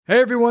Hey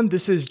everyone,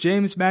 this is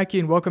James Mackey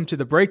and welcome to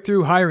the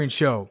Breakthrough Hiring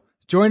Show.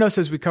 Join us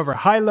as we cover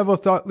high-level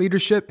thought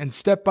leadership and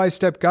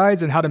step-by-step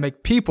guides on how to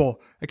make people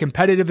a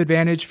competitive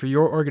advantage for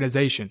your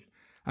organization.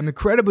 I'm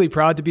incredibly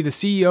proud to be the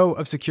CEO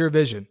of Secure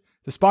Vision,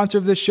 the sponsor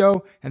of this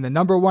show and the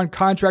 #1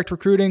 contract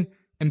recruiting,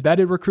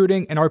 embedded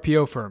recruiting, and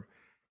RPO firm.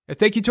 And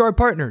thank you to our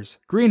partners,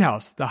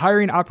 Greenhouse, the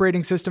hiring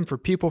operating system for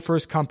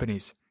people-first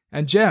companies,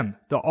 and GEM,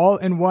 the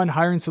all-in-one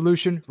hiring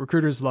solution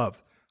recruiters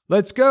love.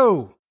 Let's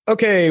go!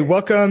 Okay,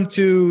 welcome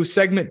to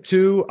segment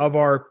 2 of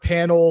our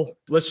panel.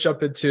 Let's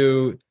jump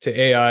into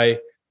AI.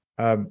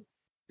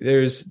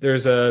 There's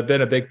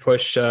been a big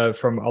push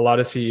from a lot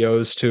of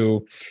CEOs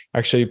to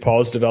actually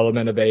pause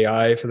development of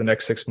AI for the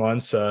next 6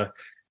 months.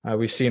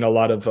 We've seen a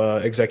lot of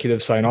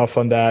executives sign off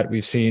on that.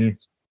 We've seen,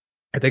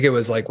 I think it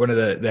was like one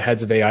of the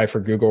heads of AI for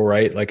Google,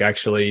 right? Like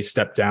actually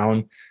stepped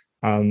down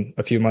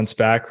a few months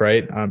back,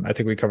 right? I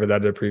think we covered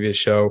that in a previous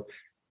show.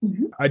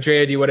 Mm-hmm.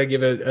 Andrea, do you want to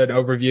give an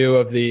overview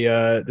of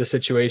the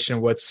situation?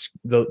 What's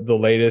the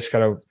latest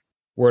kind of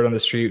word on the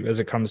street as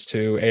it comes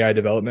to AI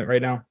development right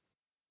now?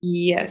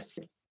 Yes.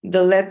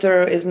 The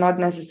letter is not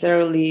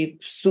necessarily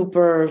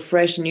super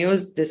fresh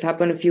news. This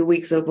happened a few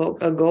weeks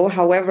ago.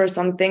 However,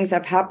 some things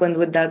have happened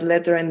with that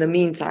letter in the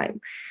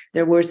meantime.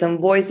 There were some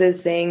voices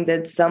saying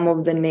that some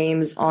of the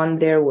names on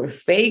there were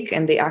fake,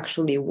 and they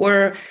actually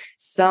were.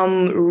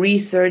 Some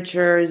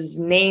researchers'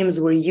 names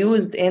were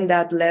used in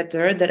that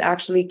letter that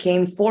actually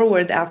came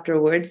forward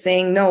afterwards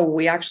saying, no,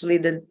 we actually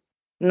did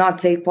not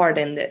take part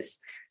in this.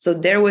 So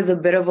there was a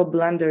bit of a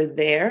blunder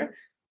there.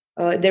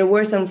 There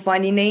were some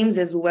funny names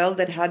as well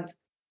that had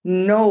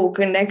no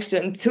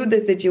connection to the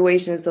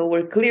situation, so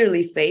were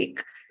clearly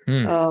fake.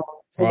 So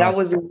wow. That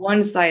was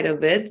one side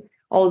of it.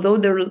 Although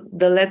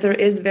the letter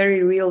is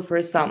very real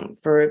for some,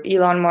 for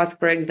Elon Musk,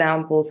 for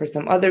example, for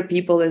some other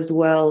people as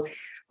well.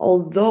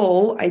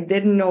 Although I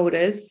did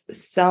notice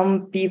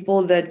some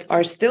people that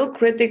are still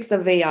critics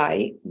of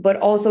AI, but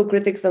also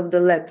critics of the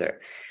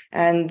letter.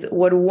 And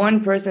what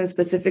one person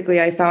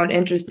specifically I found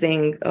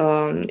interesting,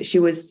 she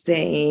was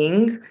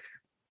saying...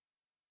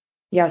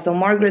 Yeah, so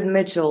Margaret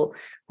Mitchell,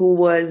 who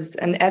was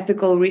an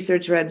ethical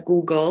researcher at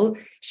Google,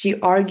 she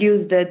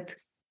argues that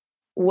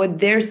what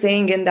they're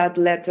saying in that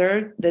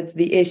letter, that's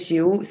the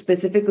issue,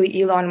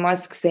 specifically Elon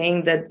Musk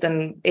saying that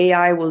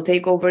AI will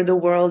take over the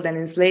world and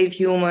enslave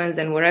humans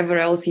and whatever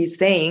else he's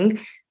saying,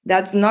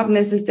 that's not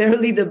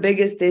necessarily the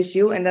biggest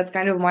issue. And that's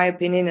kind of my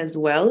opinion as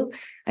well.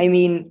 I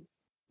mean,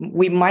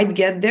 we might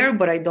get there,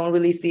 but I don't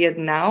really see it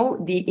now.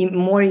 The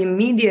more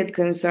immediate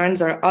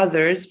concerns are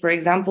others, for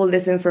example,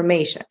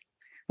 disinformation,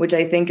 which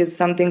I think is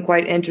something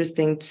quite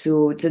interesting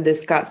to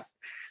discuss.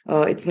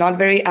 It's not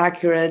very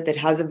accurate. It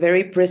has a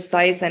very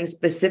precise and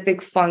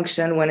specific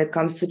function when it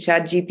comes to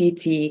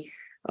ChatGPT.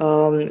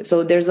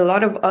 So there's a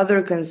lot of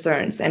other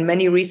concerns, and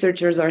many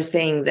researchers are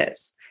saying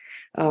this.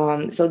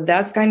 So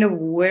that's kind of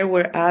where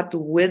we're at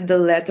with the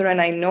letter.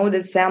 And I know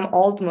that Sam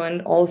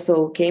Altman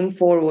also came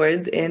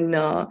forward in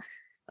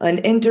an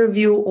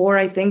interview, or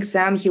I think,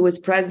 Sam, he was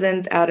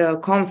present at a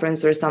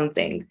conference or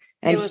something,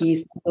 and he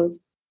said those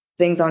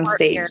things on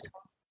stage.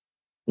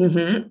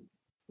 Mm-hmm.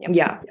 Yep.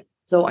 Yeah.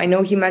 So I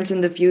know he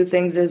mentioned a few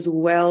things as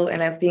well,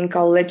 and I think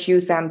I'll let you,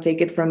 Sam,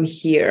 take it from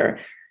here.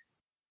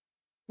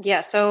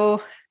 Yeah.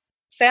 So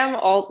Sam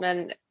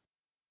Altman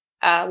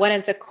went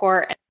into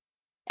court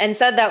and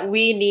said that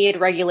we need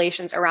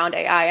regulations around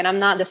AI. And I'm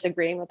not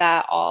disagreeing with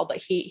that at all, but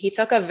he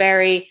took a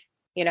very,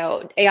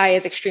 AI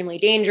is extremely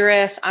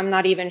dangerous. I'm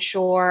not even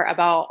sure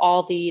about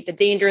all the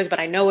dangers, but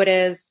I know it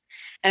is.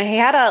 And he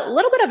had a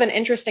little bit of an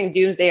interesting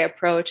doomsday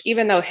approach,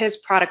 even though his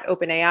product,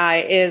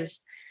 OpenAI,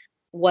 is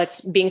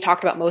what's being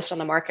talked about most on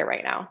the market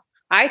right now.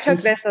 I took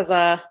this as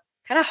a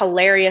kind of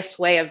hilarious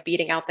way of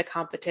beating out the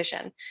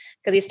competition,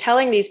 because he's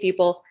telling these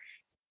people,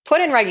 put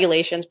in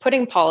regulations, put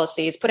in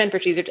policies, put in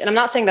procedures. And I'm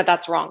not saying that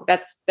that's wrong.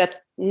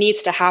 That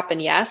needs to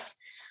happen, yes.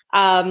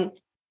 And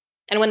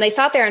when they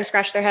sat there and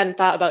scratched their head and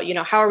thought about,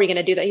 how are we going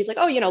to do that? He's like,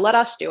 let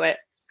us do it.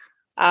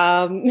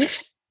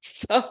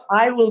 So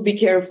I will be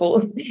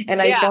careful.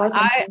 And I saw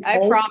something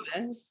I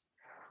promise.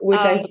 Which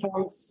I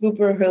found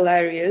super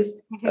hilarious.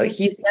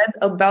 He said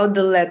about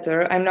the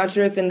letter, I'm not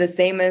sure if in the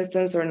same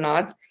instance or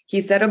not,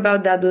 he said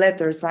about that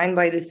letter signed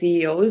by the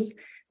CEOs,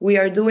 we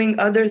are doing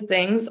other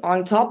things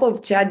on top of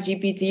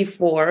ChatGPT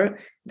 4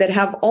 that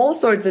have all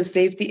sorts of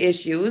safety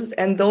issues,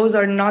 and those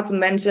are not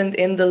mentioned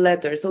in the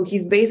letter. So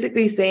he's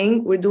basically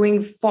saying we're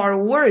doing far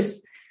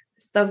worse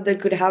stuff that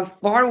could have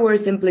far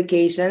worse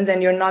implications,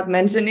 and you're not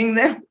mentioning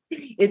them.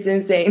 It's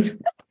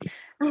insane.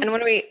 And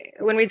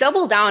when we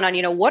double down on,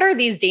 what are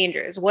these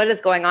dangers? What is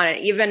going on? And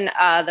even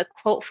the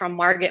quote from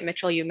Margaret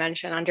Mitchell you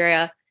mentioned,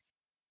 Andrea,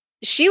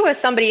 she was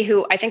somebody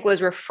who I think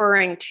was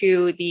referring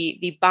to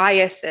the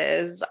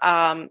biases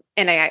in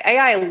AI.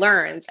 AI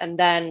learns and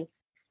then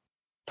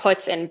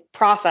puts in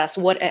process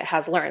what it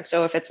has learned.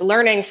 So if it's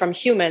learning from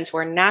humans who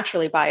are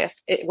naturally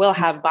biased, it will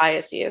have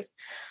biases.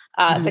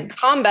 To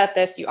combat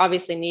this, you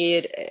obviously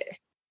need,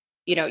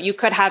 you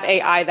could have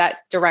AI that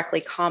directly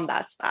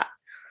combats that.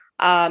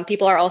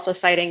 People are also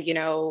citing,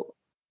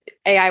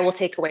 AI will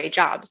take away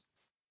jobs.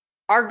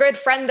 our good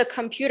friend, the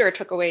computer,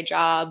 took away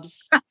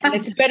jobs. And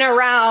it's been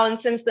around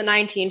since the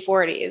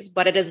 1940s,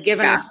 but it has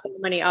given us so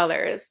many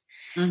others.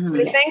 So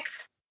I think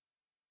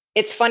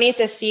it's funny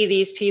to see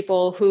these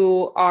people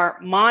who are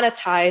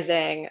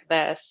monetizing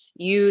this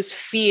use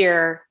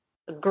fear,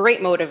 a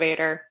great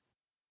motivator,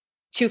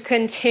 to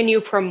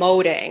continue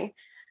promoting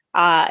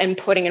and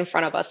putting in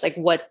front of us like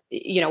what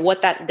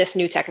this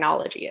new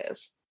technology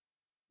is.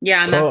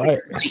 Yeah, and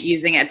that's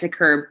using it to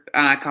curb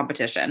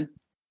competition.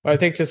 I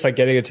think just like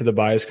getting into the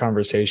bias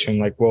conversation,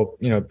 like, well,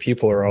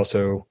 people are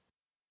also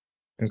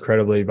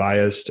incredibly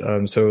biased.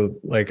 So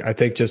like, I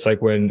think just like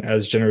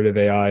as generative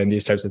AI and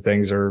these types of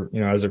things are,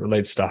 as it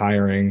relates to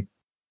hiring,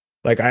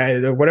 like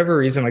whatever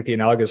reason, like the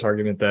analogous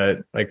argument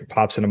that like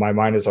pops into my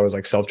mind is always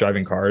like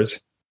self-driving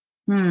cars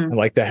and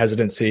like the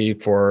hesitancy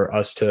for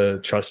us to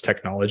trust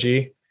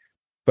technology.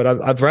 But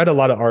I've read a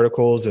lot of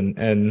articles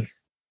and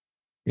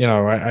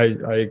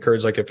I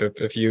encourage, like,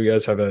 if you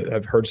guys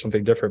have heard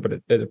something different,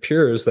 but it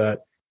appears that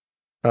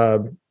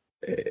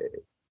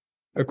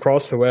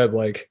across the web,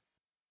 like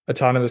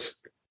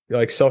autonomous,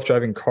 like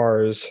self-driving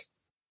cars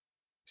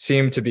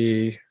seem to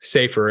be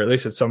safer, at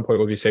least at some point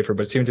will be safer,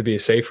 but seem to be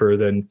safer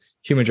than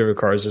human-driven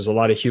cars. There's a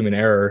lot of human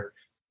error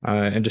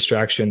and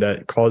distraction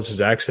that causes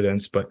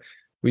accidents, but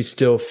we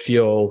still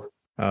feel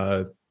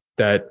that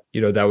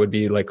that would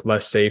be like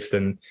less safe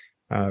than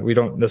we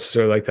don't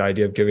necessarily like the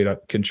idea of giving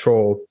up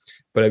control.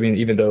 But I mean,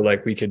 even though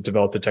like we could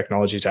develop the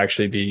technology to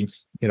actually be,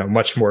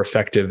 much more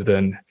effective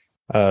than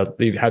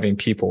having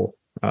people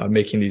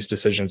making these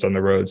decisions on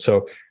the road.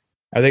 So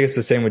I think it's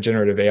the same with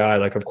generative AI.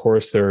 Like, of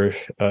course,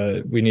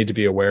 we need to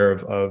be aware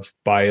of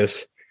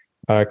bias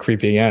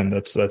creeping in.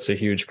 That's a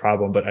huge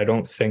problem. But I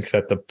don't think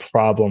that the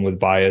problem with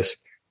bias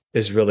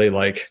is really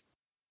like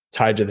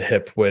tied to the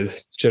hip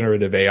with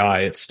generative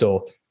AI. It's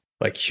still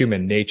like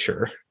human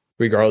nature,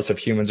 regardless if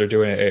humans are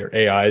doing it or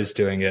AI is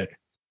doing it.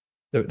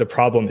 The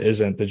problem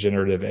isn't the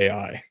generative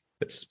AI.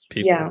 It's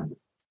people. Yeah.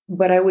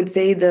 But I would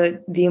say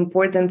the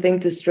important thing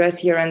to stress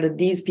here, and that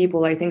these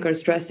people I think are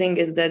stressing,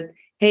 is that,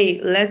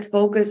 hey, let's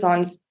focus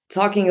on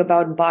talking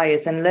about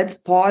bias and let's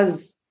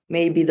pause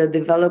maybe the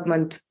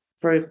development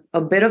for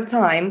a bit of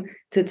time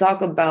to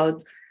talk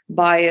about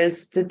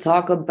bias, to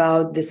talk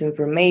about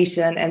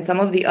disinformation and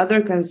some of the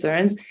other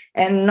concerns,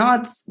 and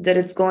not that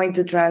it's going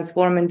to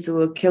transform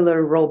into a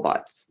killer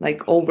robot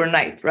like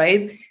overnight,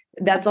 right?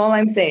 That's all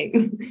I'm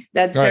saying.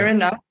 That's right. Fair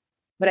enough.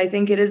 But I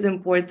think it is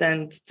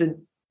important to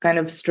kind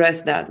of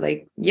stress that,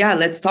 like, yeah,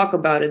 let's talk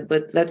about it,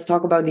 but let's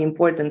talk about the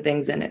important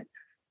things in it.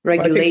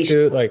 Regulation. I think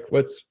too, like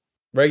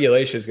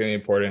regulation is going to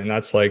be important. And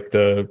that's like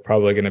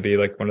probably going to be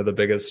like one of the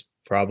biggest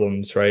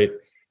problems, right?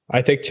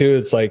 I think too,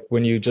 it's like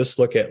when you just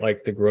look at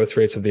like the growth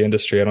rates of the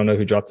industry, I don't know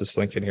who dropped this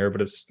link in here,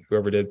 but it's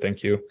whoever did,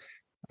 thank you.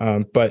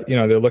 But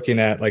they're looking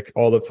at like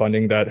all the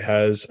funding that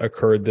has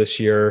occurred this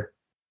year,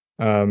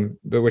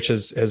 which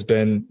has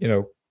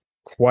been,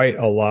 quite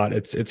a lot.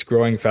 It's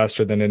growing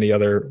faster than any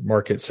other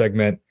market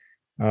segment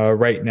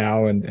right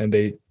now. And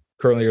they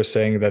currently are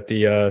saying that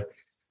the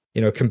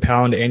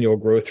compound annual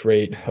growth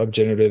rate of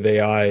generative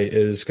AI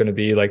is going to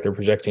be like they're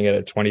projecting it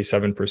at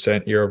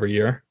 27% year over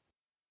year,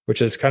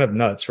 which is kind of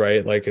nuts,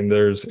 right? Like, and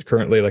there's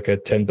currently like a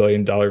 $10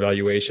 billion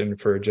valuation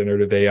for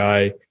generative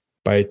AI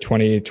by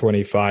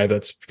 2025.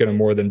 That's going to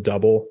more than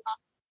double.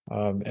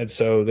 And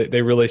so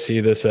they really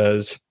see this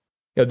as,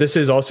 this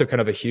is also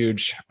kind of a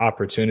huge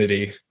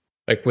opportunity,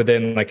 like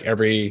within like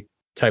every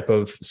type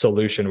of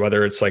solution,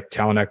 whether it's like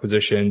talent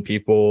acquisition,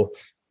 people,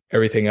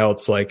 everything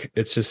else. Like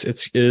it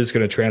is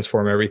going to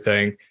transform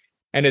everything.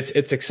 And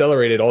it's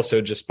accelerated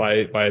also just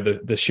by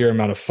the sheer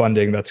amount of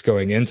funding that's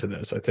going into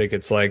this. I think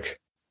it's like,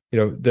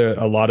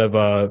 a lot of,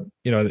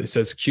 it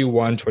says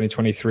Q1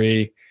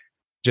 2023,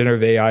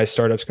 generative AI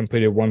startups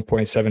completed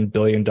 $1.7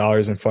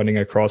 billion in funding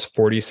across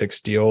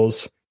 46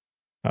 deals.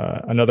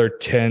 Another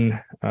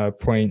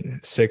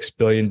 10.6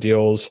 billion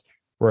deals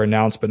were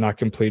announced but not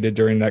completed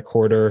during that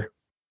quarter.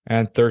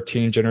 And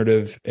 13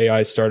 generative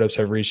AI startups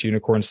have reached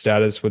unicorn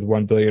status with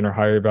 1 billion or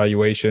higher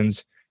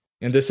valuations.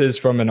 And this is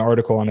from an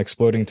article on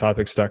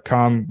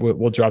explodingtopics.com.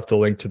 We'll drop the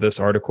link to this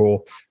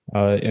article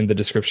in the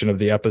description of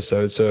the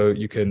episode, so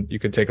you can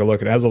take a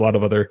look. It has a lot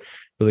of other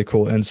really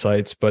cool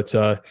insights, but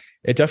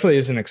it definitely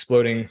is an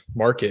exploding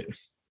market,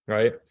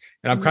 right?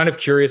 And I'm kind of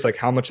curious, like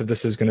how much of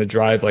this is going to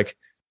drive like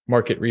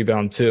market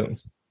rebound too,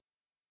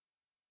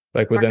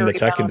 like within the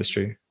tech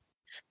industry.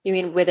 You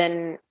mean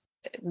within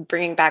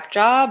bringing back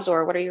jobs,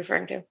 or what are you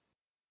referring to?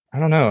 I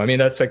don't know. I mean,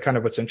 that's like kind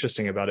of what's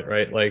interesting about it,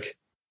 right? Like,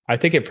 I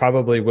think it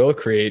probably will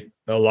create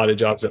a lot of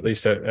jobs, at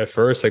least at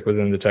first, like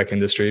within the tech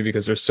industry,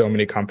 because there's so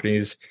many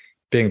companies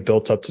being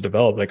built up to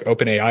develop. Like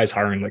OpenAI is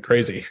hiring like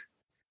crazy.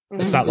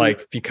 Mm-hmm. It's not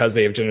like because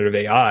they have generative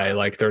AI,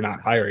 like they're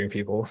not hiring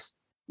people.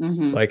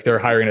 Mm-hmm. Like they're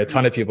hiring a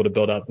ton of people to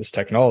build out this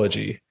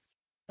technology.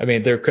 I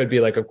mean, there could be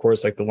like, of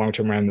course, like the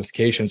long-term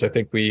ramifications. I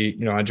think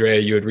Andrea,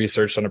 you had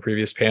researched on a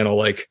previous panel,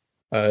 like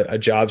a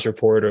jobs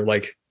report, or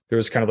like there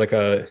was kind of like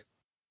a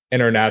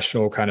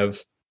international kind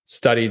of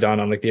study done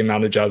on like the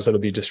amount of jobs that'll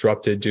be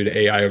disrupted due to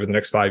AI over the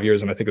next 5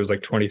 years. And I think it was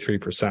like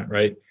 23%,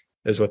 right?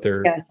 is what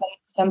they're. Yeah,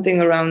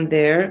 something around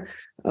there.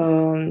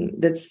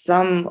 That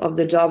some of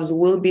the jobs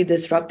will be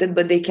disrupted,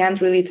 but they can't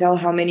really tell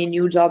how many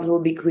new jobs will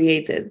be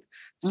created.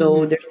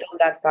 So there's still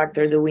that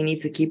factor that we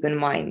need to keep in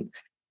mind.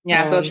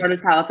 Yeah, so it's hard to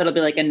tell if it'll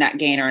be like a net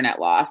gain or a net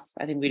loss.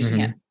 I think we just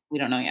can't, we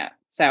don't know yet.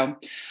 So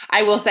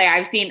I will say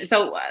I've seen,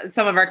 some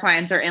of our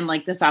clients are in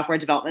like the software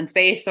development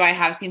space. So I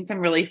have seen some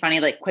really funny,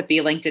 like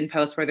quippy LinkedIn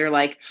posts where they're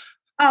like,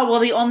 oh,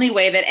 well, the only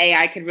way that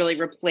AI could really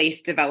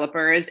replace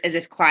developers is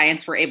if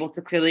clients were able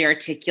to clearly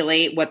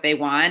articulate what they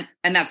want.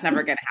 And that's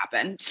never going to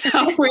happen. So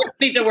we don't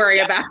need to worry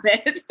about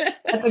it.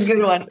 That's a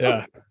good one.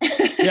 Yeah.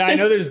 Yeah. I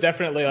know there's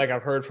definitely, like,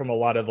 I've heard from a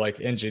lot of like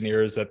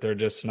engineers that they're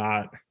just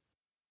not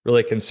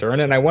really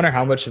concerned. And I wonder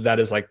how much of that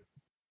is like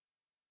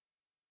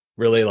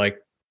really like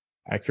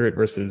accurate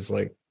versus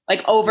like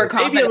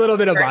overconfident. Maybe a little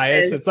bit of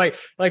bias. It's like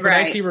when I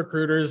Right. see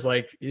recruiters,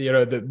 like,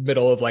 the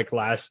middle of like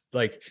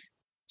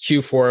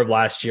Q4 of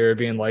last year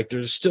being like,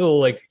 there's still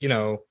like,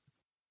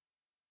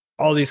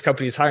 all these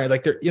companies hiring,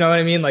 like, they're, you know what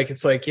I mean? Like,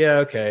 it's like, yeah,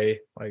 okay.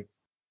 Like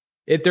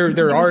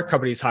there are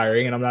companies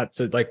hiring, and I'm not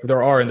like,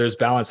 there are, and there's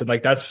balance. And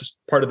like, that's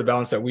part of the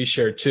balance that we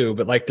share too.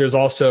 But like, there's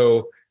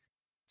also,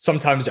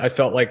 sometimes I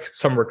felt like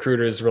some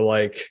recruiters were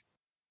like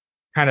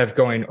kind of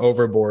going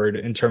overboard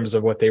in terms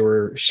of what they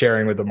were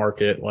sharing with the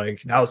market.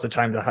 Like, now's the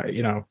time to hire,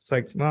 it's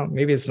like, well,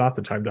 maybe it's not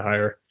the time to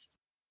hire,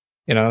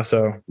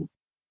 so.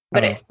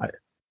 But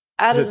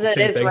as it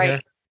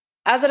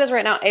is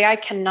right now, AI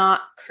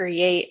cannot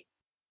create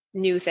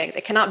new things.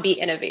 It cannot be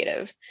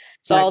innovative.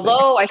 So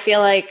although I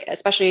feel like,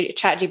 especially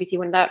ChatGPT,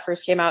 when that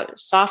first came out,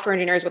 software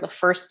engineers were the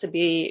first to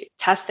be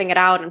testing it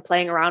out and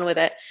playing around with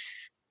it.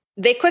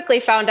 They quickly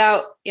found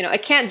out,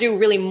 it can't do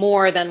really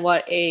more than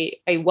what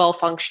a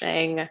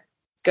well-functioning,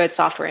 good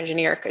software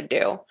engineer could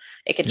do.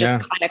 It could just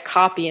kind of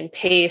copy and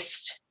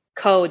paste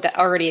code that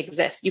already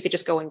exists. You could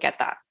just go and get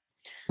that.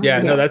 Yeah,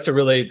 no, that's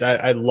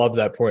I love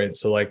that point.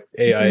 So like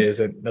AI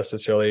isn't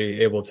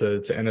necessarily able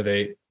to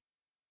innovate.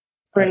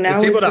 For now,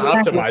 it's able to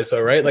optimize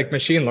though, right? Like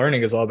machine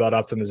learning is all about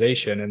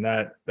optimization, and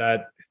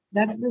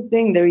that's the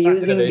thing. They're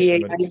using the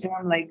AI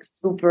term like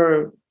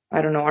super,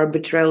 I don't know,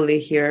 arbitrarily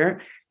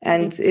here.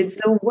 And it's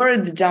a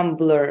word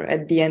jumbler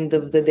at the end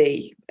of the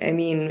day. I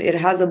mean, it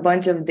has a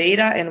bunch of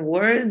data and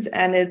words,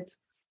 and it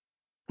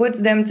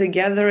puts them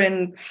together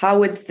in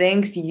how it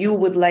thinks you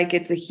would like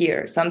it to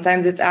hear.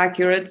 Sometimes it's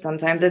accurate,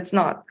 sometimes it's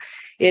not.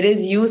 It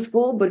is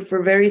useful, but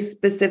for very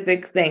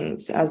specific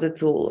things as a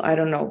tool. I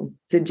don't know,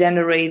 to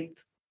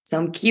generate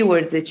some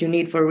keywords that you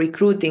need for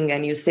recruiting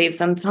and you save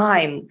some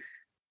time.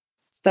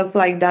 Stuff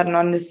like that,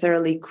 not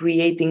necessarily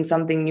creating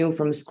something new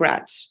from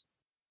scratch.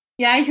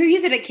 Yeah, I hear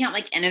you that it can't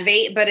like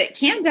innovate, but it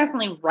can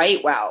definitely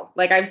write well.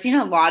 Like I've seen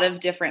a lot of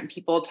different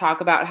people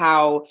talk about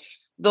how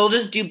they'll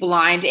just do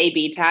blind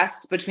A/B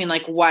tests between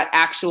like what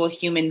actual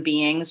human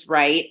beings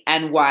write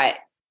and what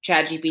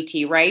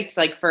ChatGPT writes,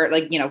 like for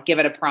like, give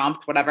it a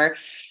prompt, whatever.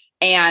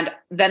 And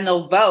then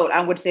they'll vote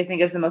on which they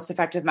think is the most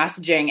effective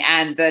messaging.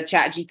 And the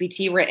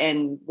ChatGPT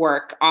written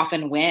work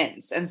often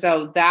wins. And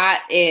so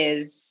that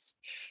is,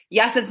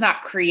 yes, it's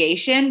not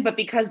creation, but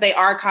because they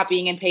are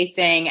copying and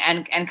pasting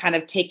and kind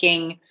of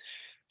taking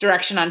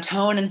direction on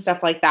tone and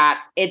stuff like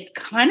that, it's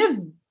kind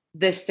of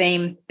the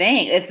same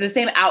thing. It's the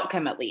same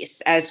outcome, at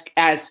least, as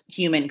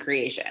human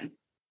creation.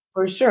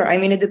 For sure. I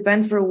mean, it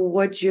depends for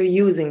what you're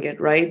using it,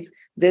 right?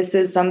 This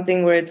is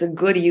something where it's a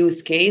good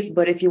use case,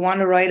 but if you want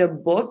to write a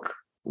book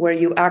where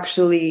you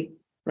actually,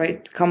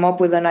 come up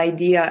with an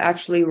idea,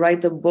 actually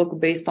write a book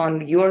based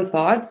on your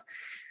thoughts,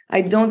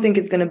 I don't think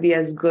it's going to be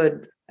as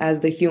good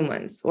as the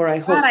humans, or I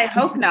hope. God, I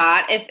hope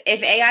not.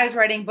 If AI is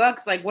writing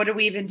books, like what are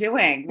we even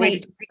doing?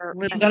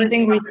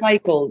 Something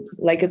recycled,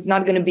 like it's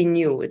not going to be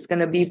new. It's going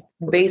to be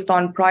based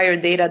on prior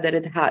data that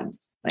it had.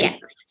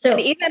 So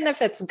even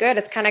if it's good,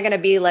 it's kind of going to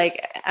be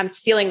like, I'm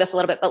stealing this a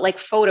little bit, but like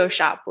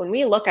Photoshop. When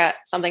we look at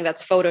something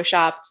that's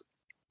Photoshopped,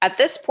 at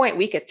this point,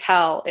 we could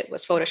tell it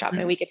was Photoshopped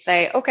and we could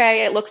say,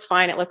 okay, it looks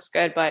fine. It looks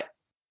good, but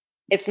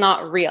it's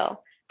not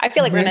real. I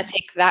feel like we're going to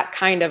take that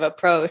kind of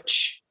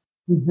approach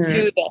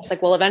to this.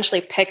 Like we'll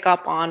eventually pick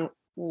up on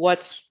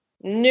what's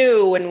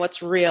new and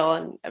what's real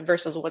and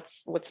versus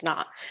what's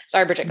not.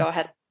 Sorry, Bridget, go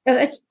ahead. Oh,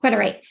 it's quite all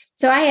right.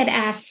 So I had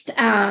asked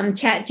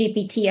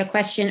ChatGPT a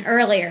question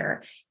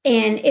earlier,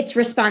 and its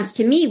response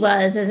to me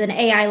was, as an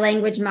AI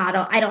language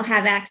model, I don't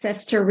have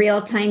access to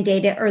real-time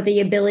data or the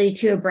ability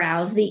to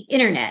browse the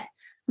internet.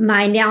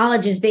 My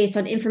knowledge is based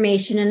on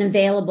information and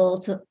available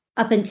to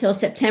up until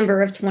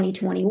September of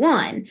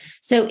 2021.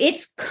 So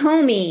it's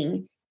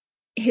combing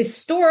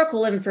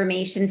historical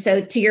information.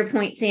 So to your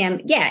point, Sam,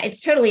 yeah, it's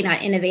totally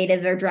not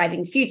innovative or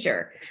driving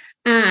future,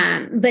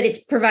 but it's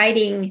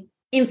providing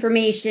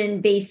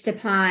information based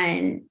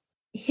upon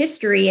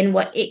history and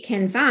what it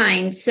can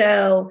find.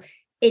 So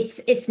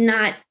it's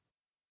not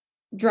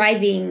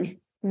driving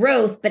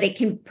growth, but it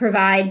can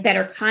provide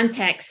better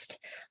context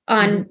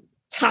on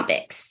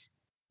topics.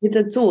 It's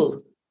a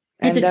tool.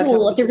 It's a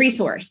tool. It's a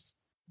resource.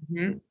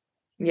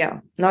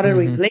 Yeah, not a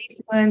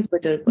replacement,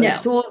 but a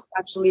tool to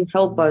actually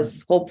help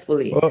us,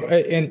 hopefully. Well,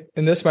 and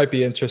this might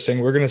be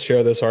interesting. We're going to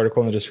share this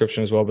article in the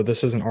description as well, but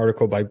this is an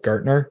article by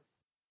Gartner.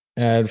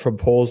 And from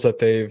polls that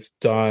they've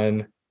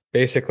done,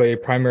 basically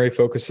primary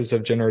focuses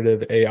of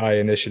generative AI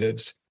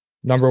initiatives.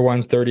 Number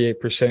one,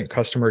 38%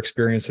 customer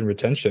experience and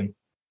retention.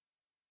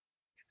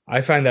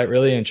 I find that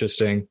really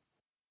interesting.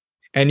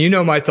 And you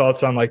know my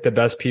thoughts on like the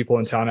best people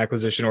in talent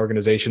acquisition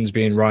organizations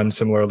being run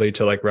similarly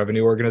to like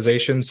revenue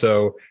organizations.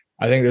 So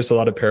I think there's a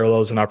lot of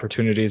parallels and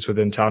opportunities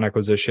within talent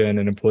acquisition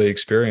and employee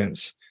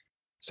experience.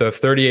 So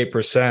if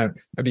 38%,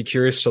 I'd be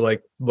curious to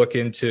like look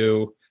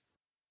into,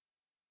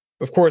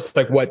 of course,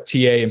 like what TA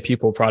and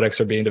people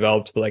products are being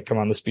developed. But like, come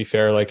on, let's be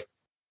fair. Like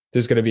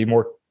there's going to be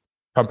more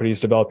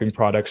companies developing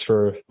products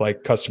for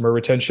like customer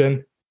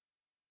retention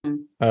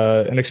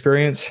and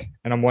experience.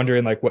 And I'm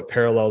wondering like what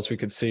parallels we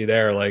could see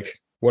there. Like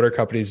what are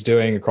companies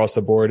doing across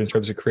the board in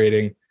terms of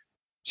creating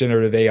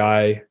generative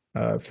AI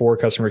for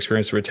customer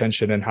experience and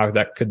retention, and how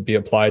that could be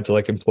applied to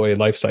like employee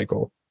life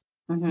cycle.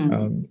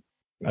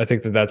 I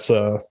think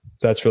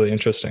that's really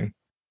interesting.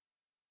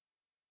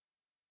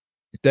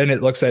 Then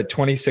it looks at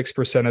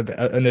 26%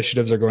 of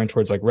initiatives are going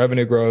towards like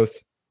revenue growth.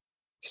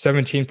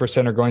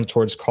 17% are going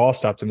towards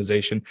cost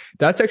optimization.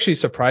 That's actually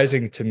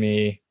surprising to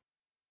me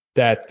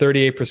that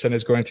 38%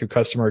 is going through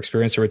customer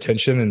experience or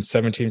retention and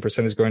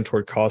 17% is going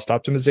toward cost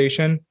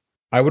optimization.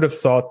 I would have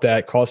thought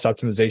that cost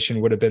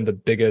optimization would have been the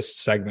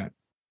biggest segment.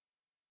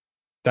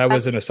 That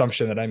was an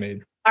assumption that I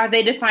made. Are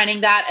they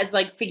defining that as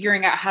like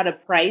figuring out how to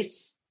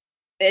price?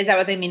 Is that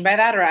what they mean by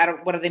that? Or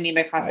what do they mean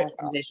by cost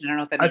optimization? I don't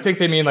know what that means. I think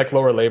they mean like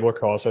lower labor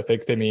costs. I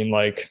think they mean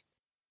like,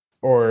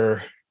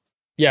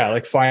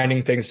 like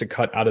finding things to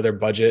cut out of their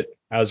budget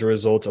as a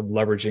result of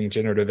leveraging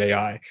generative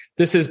AI.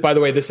 This is, by the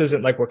way, this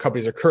isn't like what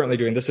companies are currently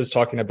doing. This is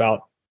talking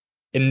about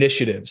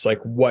initiatives, like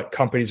what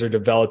companies are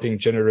developing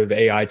generative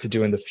AI to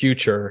do in the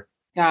future.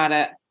 Got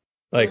it.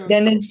 Like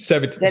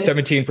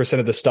 17%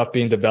 of the stuff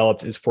being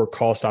developed is for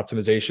cost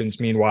optimizations.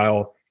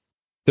 Meanwhile,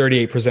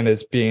 38%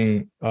 is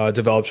being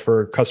developed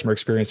for customer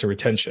experience and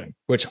retention,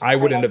 which I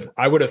would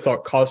have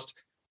thought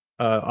cost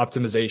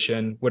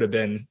optimization would have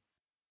been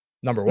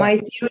number one. My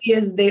theory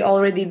is they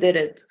already did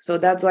it. So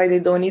that's why they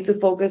don't need to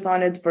focus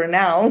on it for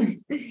now,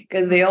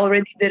 because they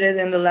already did it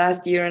in the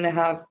last year and a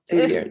half,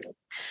 2 years.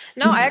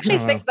 No, I actually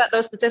think that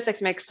those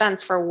statistics make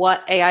sense for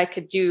what AI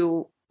could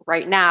do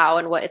right now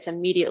and what it's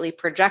immediately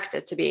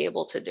projected to be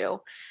able to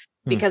do.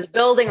 Because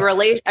building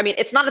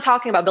it's not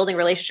talking about building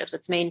relationships,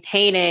 it's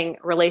maintaining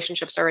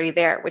relationships already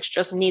there, which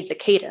just needs a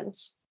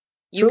cadence.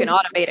 You can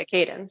automate a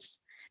cadence.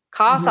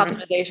 Cost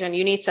optimization,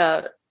 you need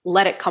to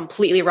let it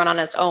completely run on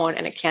its own,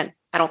 and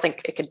I don't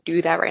think it could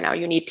do that right now.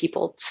 You need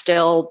people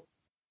still,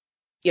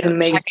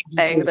 checking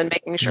things and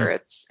making sure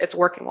it's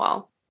working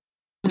well.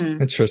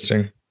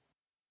 Interesting.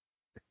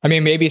 I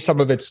mean, maybe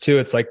some of it's too,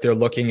 it's like they're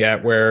looking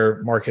at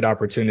where market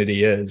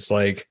opportunity is,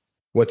 like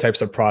what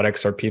types of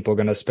products are people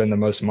going to spend the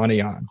most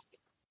money on?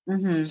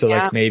 So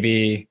like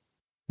maybe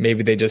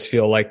they just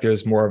feel like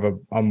there's more of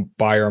a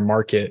buyer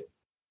market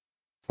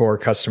for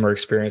customer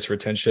experience,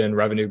 retention,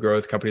 revenue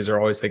growth. Companies are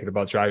always thinking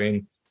about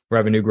driving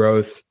revenue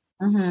growth.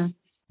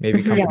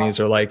 Maybe companies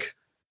are like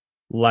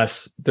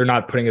they're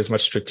not putting as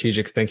much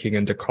strategic thinking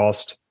into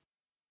cost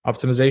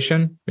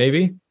optimization,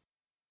 maybe.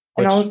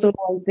 And also,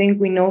 I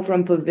think we know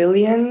from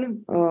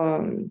Pavilion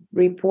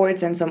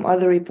reports and some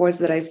other reports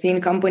that I've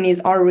seen, companies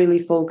are really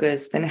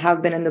focused and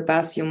have been in the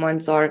past few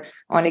months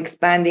on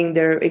expanding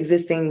their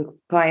existing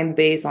client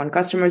base, on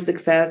customer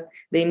success.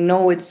 They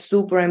know it's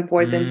super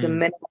important to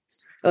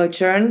minimize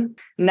churn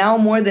now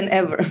more than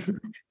ever.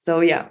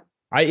 So yeah.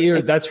 I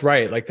hear that's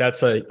right. Like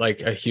that's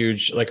a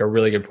huge, like a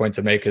really good point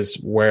to make, is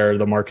where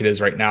the market is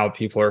right now.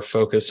 People are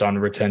focused on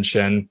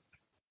retention,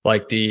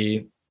 like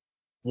the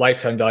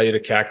lifetime value to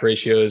CAC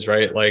ratios,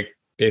 right? Like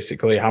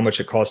basically how much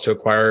it costs to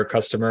acquire a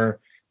customer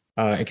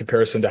in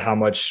comparison to how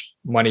much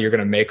money you're going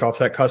to make off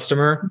that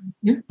customer.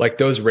 Like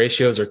those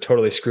ratios are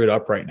totally screwed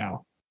up right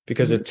now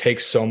because it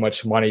takes so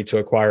much money to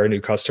acquire a new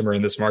customer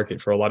in this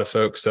market for a lot of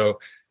folks. So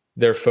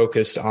they're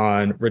focused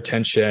on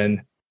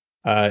retention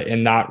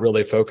and not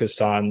really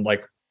focused on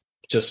like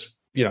just,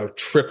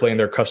 tripling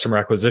their customer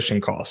acquisition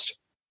cost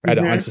at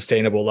an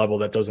unsustainable level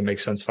that doesn't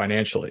make sense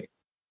financially.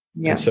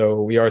 Yeah. And so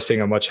we are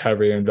seeing a much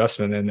heavier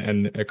investment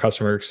in a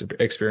customer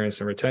experience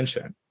and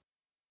retention.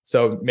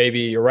 So maybe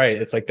you're right.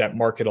 It's like that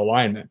market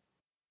alignment.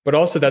 But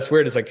also that's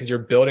weird. It's like, because you're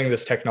building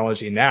this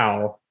technology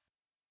now,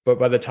 but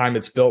by the time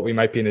it's built, we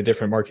might be in a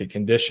different market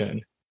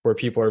condition where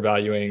people are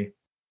valuing,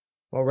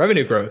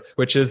 revenue growth,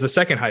 which is the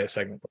second highest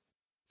segment.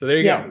 So there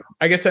you go.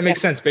 I guess that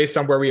makes sense based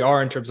on where we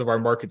are in terms of our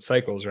market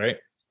cycles, right?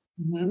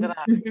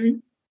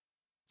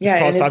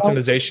 Cost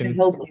optimization.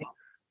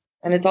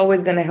 And it's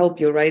always going to help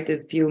you, right?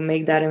 If you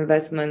make that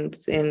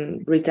investment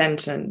in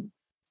retention,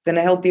 it's going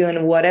to help you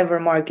in whatever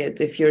market,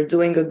 if you're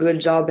doing a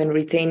good job in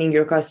retaining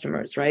your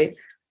customers, right?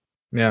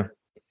 Yeah.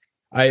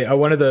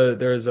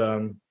 There's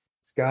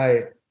this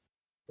guy,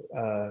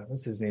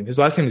 what's his name? His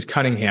last name is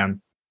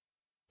Cunningham.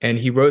 And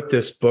he wrote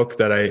this book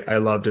that I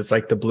loved. It's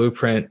like the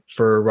blueprint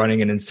for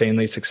running an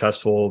insanely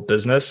successful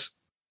business.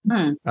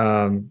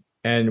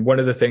 And one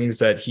of the things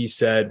that he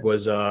said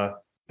was,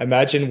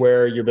 imagine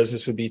where your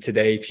business would be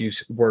today if you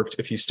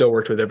still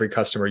worked with every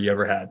customer you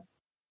ever had.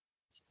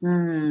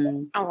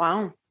 Mm. Oh,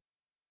 wow.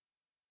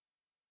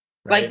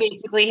 Like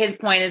basically his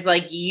point is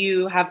like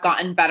you have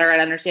gotten better at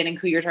understanding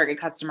who your target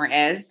customer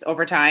is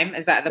over time.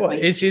 Is that the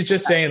point? It's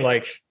just saying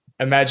like,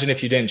 imagine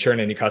if you didn't churn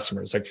any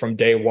customers, like from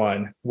day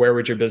one, where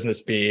would your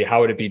business be?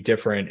 How would it be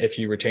different if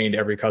you retained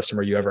every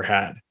customer you ever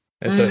had?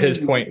 And so his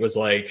point was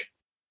like,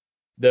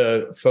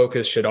 the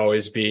focus should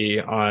always be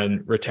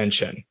on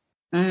retention.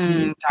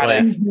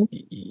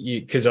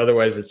 Because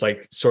otherwise it's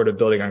like sort of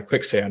building on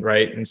quicksand,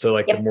 right? And so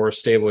like the more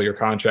stable your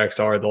contracts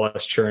are, the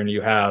less churn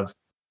you have.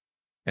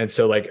 And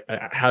so like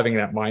having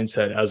that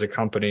mindset as a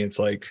company, it's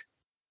like,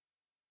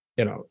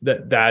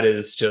 that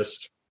is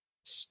just,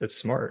 it's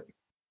smart.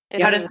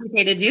 How does he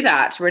say to do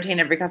that, to retain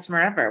every customer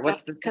ever?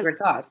 What's the secret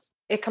sauce?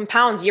 It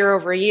compounds year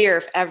over year.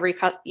 If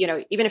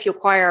even if you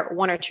acquire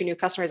 1 or 2 new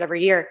customers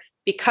every year,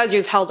 because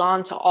you've held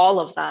on to all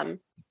of them.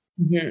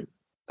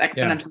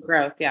 Exponential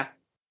growth. Yeah.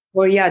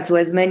 Or to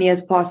as many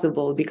as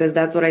possible, because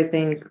that's what I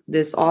think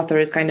this author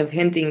is kind of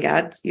hinting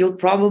at. You'll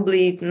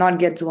probably not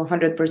get to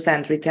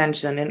 100%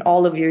 retention in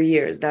all of your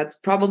years. That's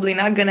probably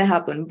not going to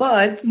happen.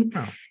 But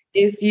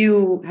if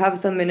you have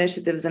some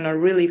initiatives and are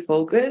really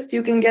focused,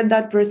 you can get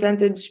that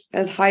percentage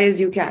as high as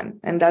you can.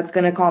 And that's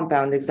going to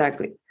compound.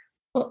 Exactly.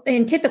 Well,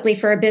 and typically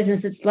for a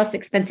business, it's less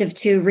expensive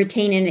to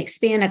retain and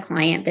expand a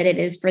client than it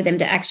is for them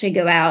to actually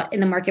go out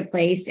in the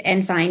marketplace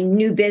and find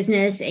new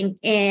business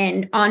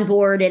and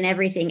onboard and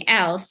everything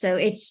else. So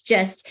it's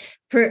just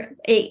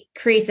it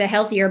creates a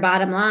healthier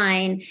bottom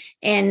line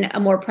and a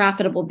more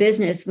profitable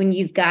business when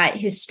you've got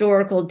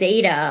historical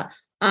data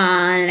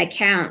on an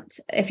account.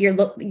 If you're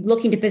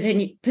looking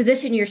to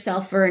position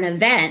yourself for an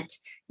event,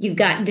 you've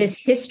got this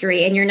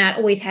history and you're not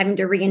always having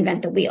to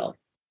reinvent the wheel.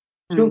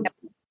 True.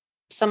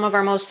 Some of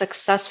our most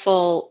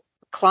successful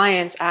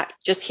clients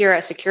just here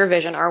at Secure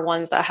Vision are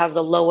ones that have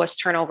the lowest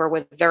turnover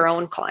with their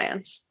own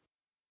clients.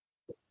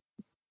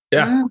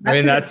 Yeah. I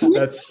mean,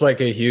 that's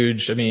like a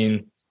huge,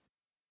 a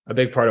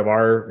big part of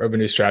our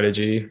revenue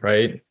strategy,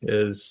 right,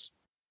 is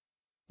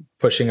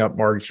pushing up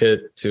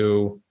market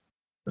to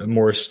a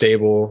more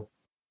stable,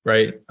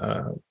 right,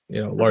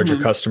 larger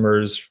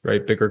customers,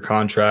 right, bigger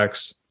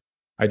contracts,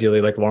 ideally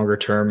like longer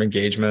term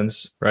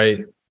engagements,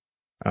 right?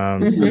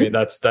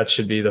 That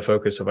should be the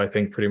focus of, I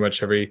think, pretty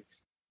much every,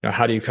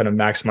 how do you kind of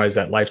maximize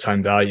that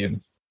lifetime value,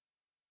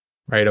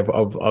 right,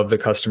 of the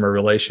customer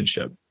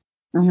relationship.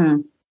 Yeah,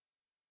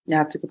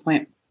 that's a good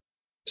point.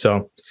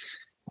 So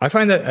I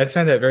find that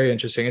very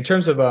interesting in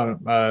terms of,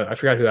 I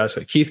forgot who asked,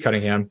 but Keith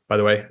Cunningham, by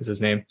the way, is his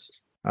name,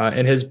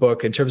 in his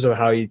book, in terms of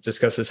how he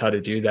discusses how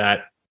to do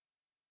that.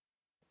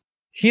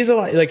 He's a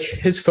lot like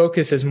his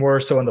focus is more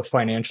so on the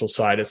financial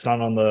side. It's not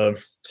on the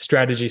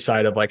strategy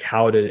side of like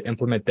how to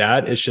implement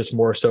that. It's just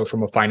more so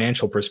from a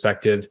financial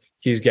perspective.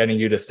 He's getting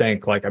you to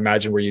think like,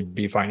 imagine where you'd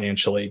be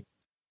financially.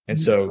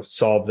 And so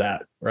solve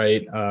that.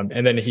 Right.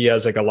 And then he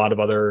has like a lot of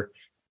other,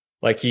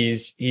 like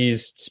he's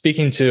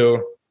speaking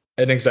to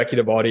an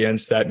executive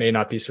audience that may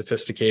not be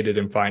sophisticated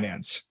in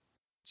finance.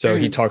 So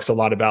he talks a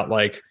lot about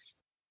like,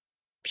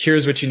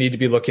 here's what you need to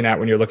be looking at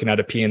when you're looking at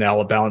a P&L,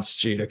 a balance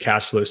sheet, a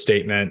cash flow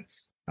statement.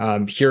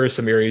 Here are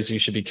some areas you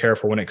should be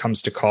careful when it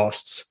comes to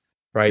costs,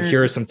 right?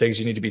 Here are some things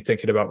you need to be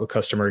thinking about with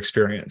customer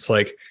experience,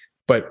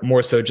 but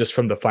more so just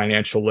from the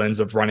financial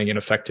lens of running an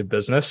effective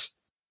business.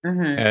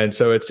 And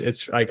so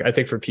it's like, I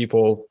think for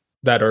people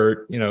that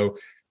are,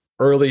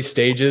 early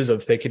stages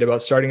of thinking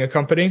about starting a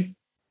company,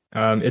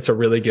 it's a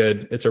really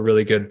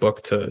good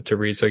book to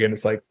read. So again,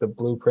 it's like the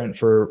blueprint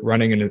for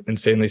running an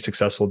insanely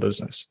successful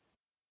business.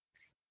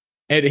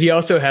 And he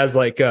also has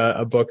like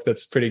a book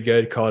that's pretty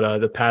good called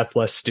The Path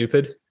Less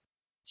Stupid.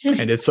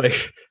 And it's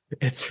like,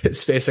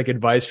 it's basic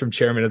advice from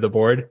chairman of the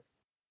board.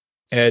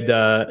 And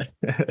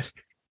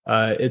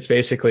it's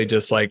basically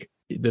just like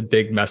the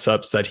big mess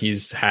ups that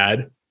he's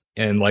had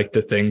and like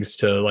the things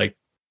to like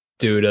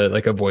do to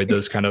like avoid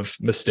those kind of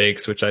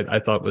mistakes, which I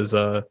thought was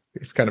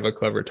it's kind of a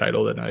clever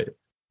title that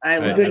I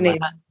love good name.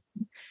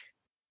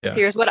 Yeah.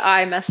 Here's what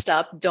I messed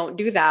up. Don't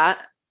do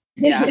that.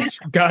 Yeah.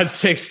 God's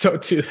sakes,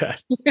 don't do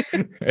that.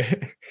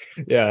 Right?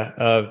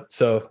 Yeah.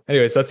 So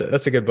anyways,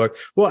 that's a good book.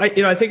 Well,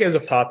 I think as a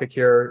topic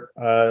here,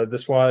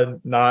 this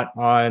one, not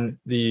on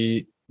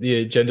the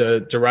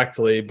agenda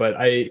directly, but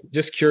I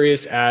just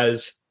curious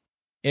as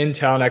in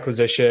talent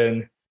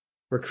acquisition,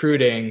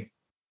 recruiting,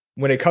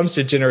 when it comes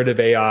to generative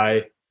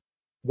AI,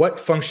 what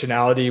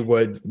functionality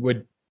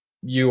would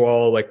you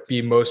all like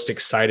be most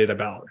excited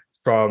about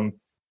from,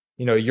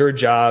 your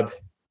job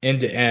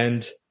end to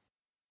end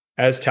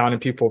as talented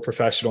people,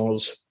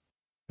 professionals?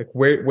 Like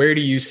where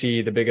do you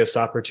see the biggest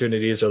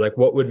opportunities, or like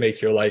what would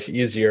make your life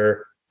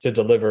easier to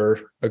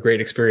deliver a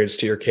great experience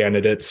to your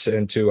candidates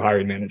and to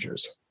hiring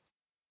managers?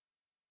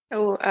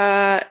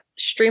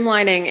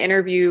 Streamlining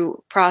interview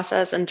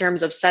process in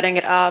terms of setting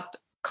it up,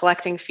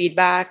 collecting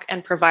feedback,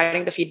 and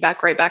providing the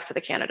feedback right back to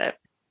the candidate.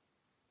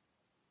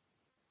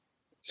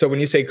 So when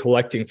you say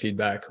collecting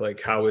feedback,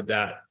 like how would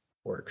that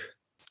work?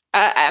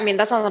 That's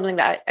not something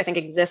that I think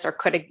exists or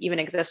could even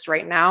exist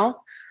right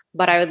now.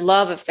 But I would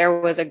love if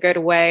there was a good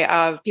way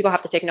of, people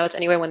have to take notes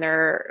anyway when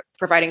they're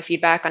providing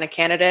feedback on a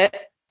candidate.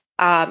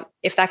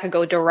 if that could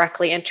go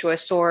directly into a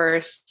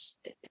source,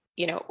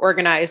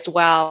 organized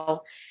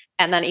well,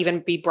 and then even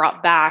be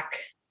brought back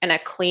in a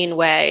clean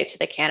way to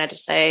the candidate to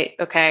say,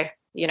 okay,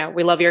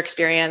 we love your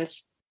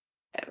experience.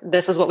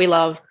 This is what we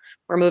love.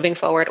 We're moving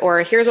forward.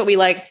 Or here's what we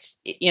liked.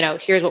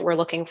 Here's what we're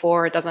looking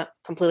for. It doesn't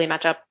completely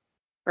match up.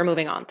 We're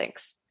moving on.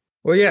 Thanks.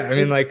 Well, yeah. I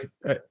mean, go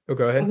ahead.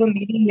 I have a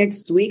meeting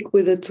next week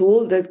with a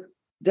tool that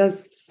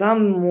does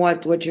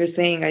somewhat what you're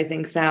saying, I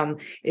think, Sam.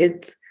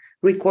 It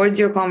records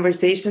your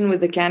conversation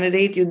with the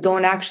candidate. You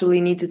don't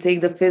actually need to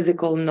take the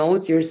physical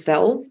notes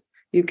yourself.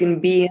 You can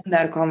be in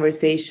that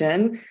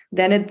conversation.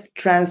 Then it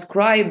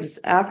transcribes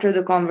after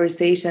the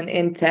conversation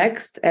in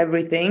text,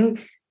 everything.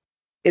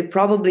 It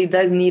probably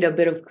does need a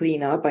bit of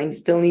cleanup. I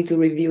still need to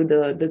review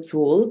the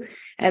tool.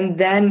 And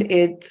then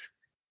it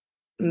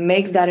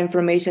makes that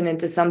information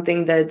into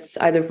something that's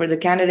either for the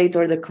candidate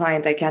or the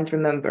client. I can't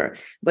remember.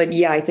 But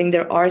yeah, I think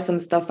there are some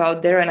stuff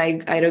out there. And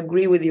I'd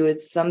agree with you.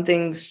 It's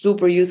something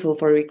super useful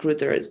for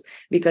recruiters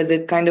because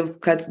it kind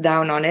of cuts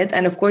down on it.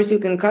 And of course, you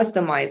can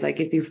customize. Like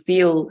if you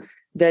feel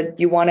that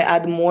you want to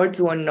add more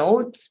to a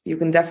note, you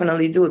can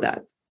definitely do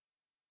that.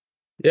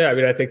 Yeah, I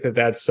mean, I think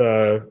that's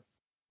a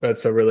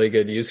really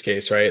good use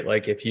case, right?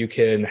 Like if you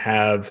can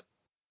have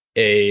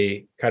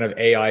a kind of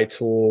AI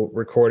tool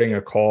recording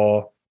a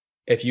call,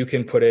 if you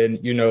can put in,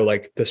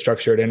 like the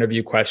structured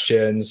interview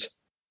questions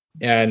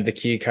and the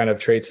key kind of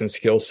traits and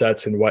skill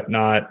sets and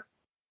whatnot,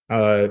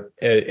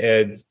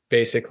 and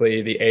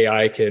basically the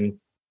AI can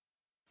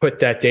put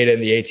that data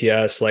in the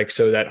ATS, like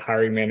so that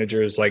hiring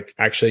managers like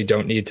actually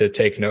don't need to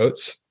take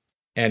notes,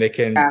 and it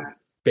can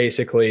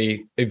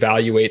basically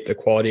evaluate the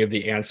quality of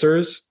the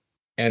answers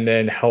and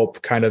then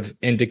help kind of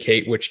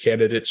indicate which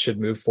candidates should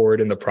move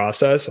forward in the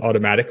process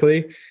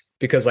automatically.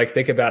 Because like,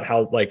 think about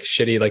how like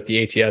shitty like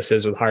the ATS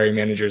is with hiring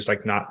managers,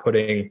 like not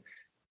putting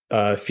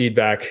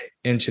feedback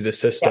into the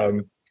system.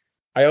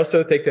 Yeah. I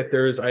also think that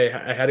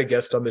I had a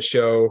guest on the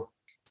show.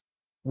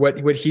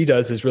 What he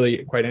does is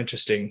really quite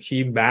interesting.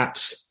 He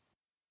maps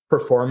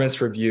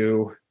performance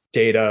review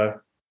data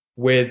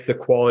with the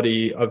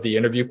quality of the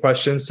interview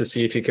questions to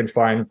see if he can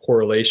find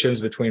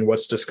correlations between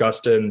what's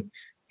discussed and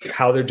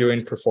how they're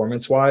doing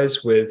performance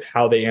wise with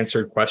how they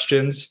answered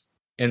questions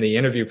in the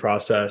interview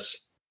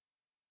process,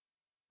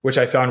 which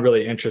I found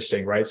really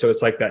interesting, right? So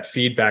it's like that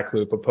feedback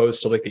loop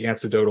opposed to like the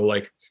anecdotal,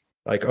 like,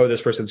 oh,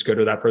 this person's good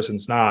or that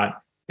person's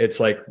not. It's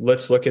like,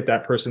 let's look at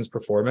that person's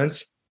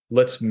performance.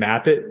 Let's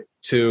map it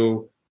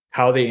to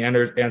how they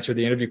answer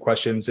the interview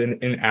questions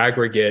in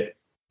aggregate.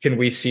 Can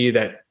we see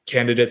that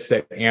candidates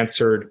that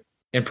answered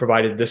and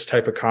provided this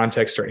type of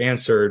context or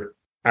answered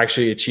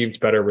actually achieved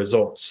better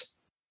results?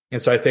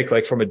 And so I think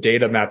like from a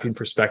data mapping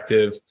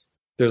perspective,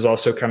 there's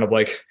also kind of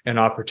like an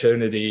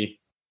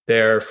opportunity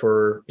there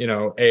for,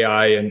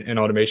 AI and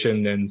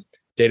automation and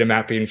data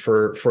mapping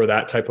for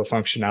that type of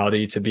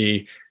functionality to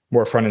be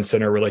more front and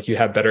center, where like you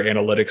have better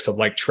analytics of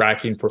like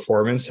tracking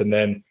performance and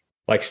then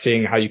like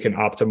seeing how you can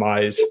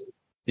optimize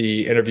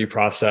the interview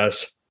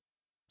process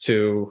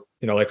to,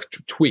 like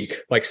tweak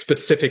like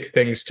specific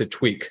things to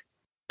tweak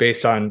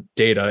based on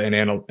data and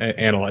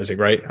analyzing,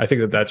 right? I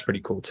think that's pretty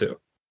cool too.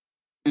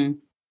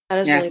 That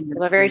is really cool.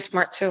 They're very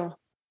smart too.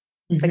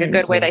 Like a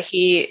good way that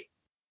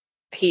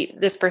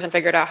this person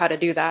figured out how to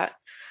do that.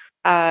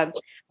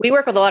 We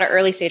work with a lot of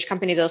early stage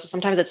companies though, so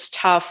sometimes it's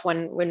tough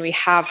when we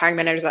have hiring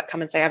managers that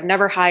come and say, I've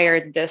never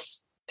hired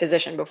this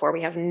position before.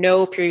 We have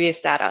no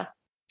previous data.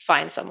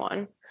 Find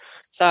someone.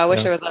 So I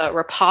wish there was a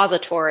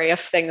repository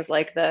of things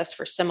like this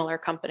for similar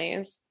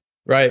companies.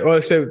 Right.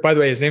 Well, so by the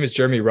way, his name is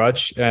Jeremy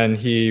Rutch, and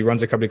he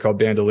runs a company called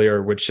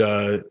Bandolier, which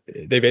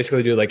they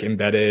basically do like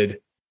embedded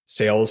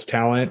sales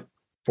talent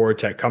for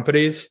tech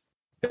companies.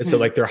 And so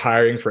like they're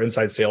hiring for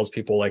inside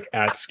salespeople like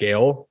at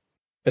scale,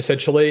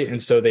 essentially.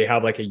 And so they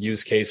have like a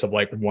use case of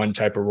like one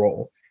type of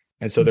role.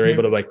 And so they're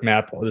able to like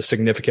map the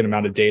significant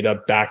amount of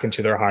data back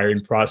into their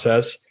hiring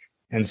process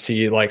and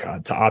see like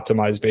to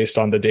optimize based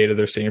on the data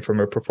they're seeing from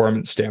a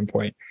performance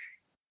standpoint.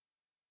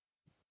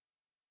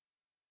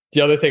 The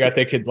other thing I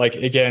think could like,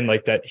 again,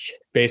 like that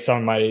based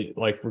on my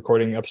like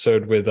recording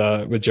episode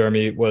with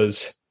Jeremy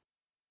was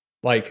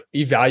like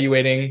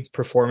evaluating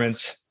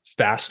performance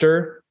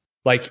faster.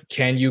 Like,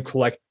 can you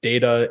collect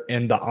data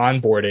in the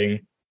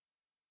onboarding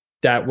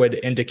that would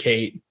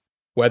indicate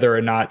whether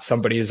or not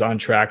somebody is on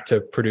track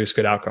to produce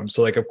good outcomes?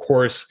 So like, of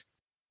course,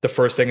 the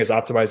first thing is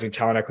optimizing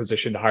talent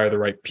acquisition to hire the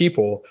right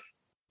people,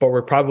 but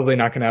we're probably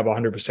not going to have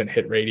 100%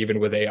 hit rate even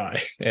with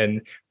AI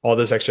and all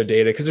this extra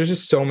data because there's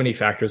just so many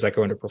factors that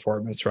go into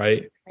performance,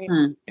 right?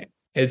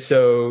 And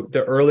so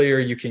the earlier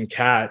you can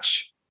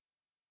catch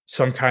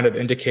some kind of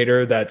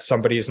indicator that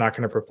somebody is not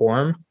going to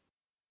perform,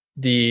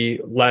 the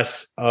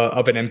less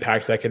of an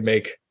impact that could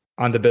make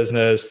on the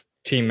business,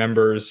 team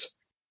members,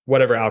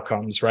 whatever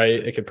outcomes, right?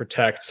 It could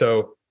protect.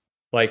 So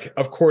like,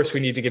 of course, we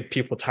need to give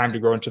people time to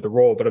grow into the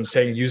role, but I'm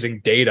saying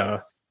using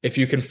data, if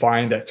you can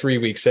find that 3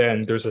 weeks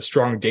in, there's a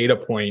strong data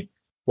point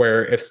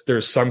where if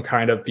there's some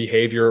kind of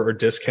behavior or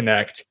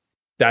disconnect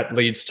that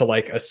leads to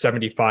like a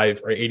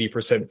 75 or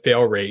 80%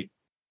 fail rate,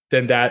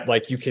 then that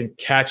like you can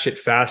catch it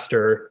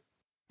faster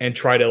and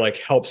try to like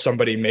help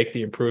somebody make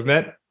the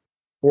improvement,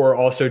 or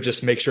also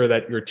just make sure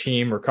that your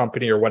team or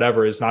company or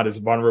whatever is not as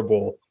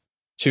vulnerable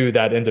to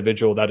that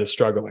individual that is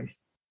struggling,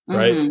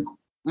 right?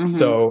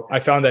 So I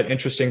found that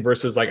interesting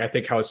versus like, I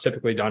think how it's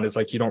typically done is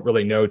like, you don't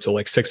really know till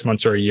like 6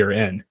 months or a year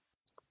in.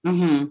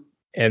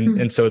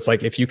 And so it's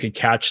like, if you could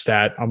catch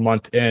that a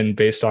month in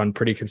based on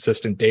pretty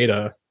consistent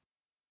data,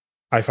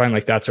 I find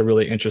like that's a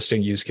really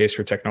interesting use case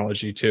for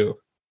technology too.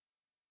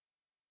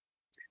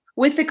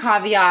 With the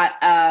caveat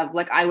of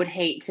like, I would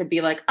hate to be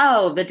like,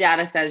 oh, the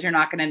data says you're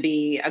not going to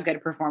be a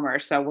good performer,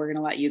 so we're going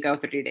to let you go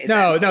 30 days.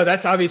 No,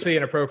 that's obviously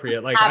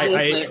inappropriate. Like,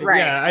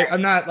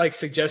 I'm not like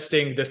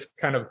suggesting this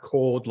kind of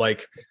cold,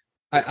 like,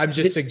 I'm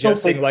just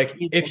suggesting like,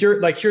 if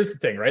you're like, here's the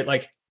thing, right?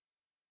 Like,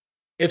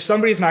 if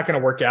somebody's not going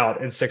to work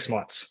out in 6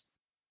 months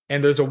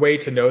and there's a way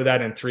to know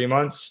that in 3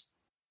 months,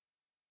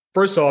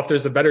 first off,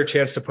 there's a better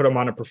chance to put them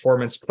on a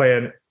performance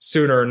plan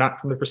sooner, not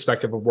from the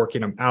perspective of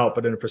working them out,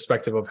 but in the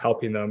perspective of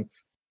helping them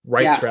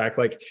track.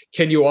 Like,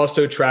 can you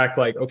also track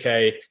like,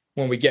 okay,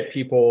 when we get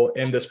people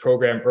in this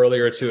program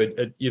earlier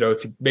to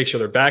make sure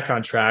they're back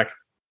on track,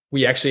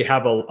 we actually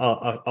have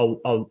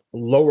a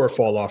lower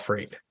fall off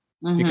rate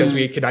because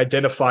we can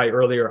identify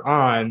earlier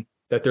on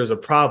that there's a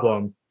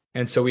problem.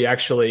 And so we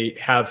actually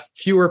have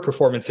fewer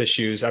performance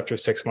issues after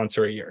 6 months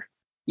or a year.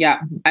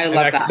 Yeah, I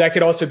love that. That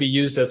could also be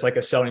used as like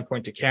a selling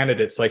point to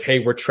candidates. Like, hey,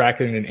 we're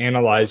tracking and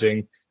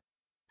analyzing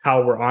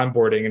how we're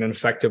onboarding in an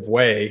effective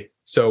way,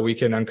 so we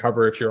can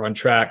uncover if you're on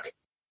track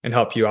and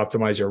help you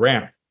optimize your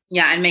ramp.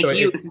 Yeah, and make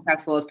you as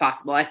successful as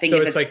possible. I think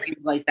it's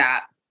like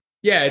that.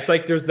 Yeah, it's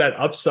like there's that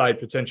upside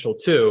potential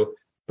too.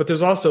 But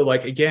there's also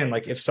like, again,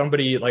 like if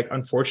somebody like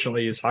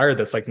unfortunately is hired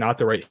that's like not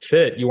the right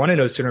fit, you want to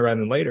know sooner rather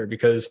than later,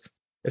 because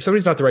if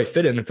somebody's not the right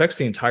fit, it affects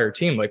the entire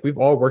team. Like, we've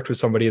all worked with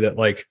somebody that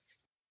like,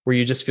 where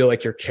you just feel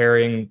like you're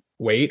carrying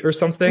weight or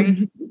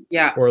something.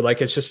 Yeah. Or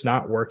like it's just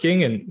not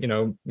working.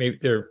 And, maybe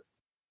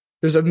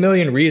there's a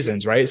million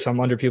reasons, right?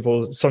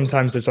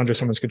 Sometimes it's under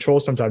someone's control,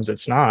 sometimes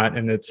it's not.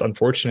 And it's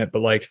unfortunate,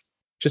 but like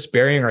just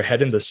burying our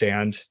head in the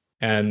sand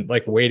and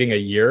like waiting a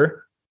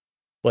year,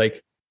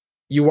 like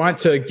you want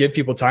to give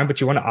people time,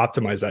 but you want to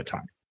optimize that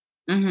time.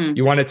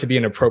 You want it to be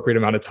an appropriate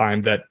amount of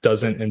time that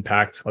doesn't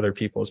impact other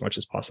people as much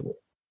as possible.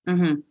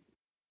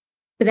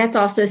 But that's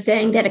also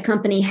saying that a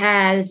company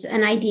has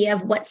an idea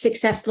of what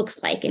success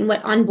looks like and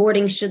what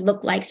onboarding should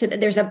look like, so that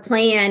there's a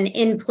plan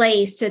in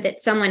place so that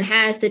someone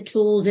has the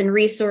tools and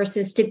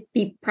resources to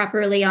be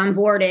properly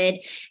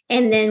onboarded.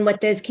 And then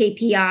what those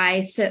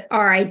KPIs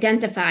are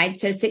identified.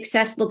 So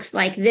success looks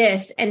like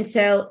this. And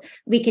so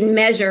we can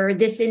measure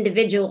this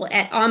individual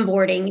at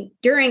onboarding,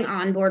 during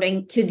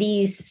onboarding, to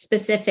these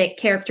specific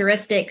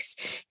characteristics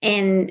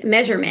and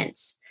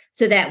measurements.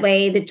 So that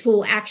way the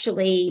tool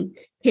actually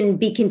can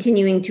be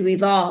continuing to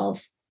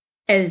evolve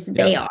as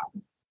they are.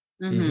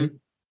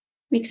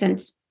 Makes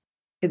sense.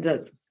 It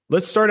does.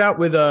 Let's start out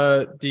with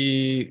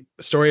the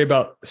story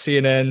about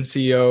CNN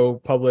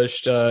CEO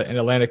published an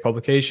Atlantic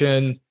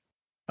publication.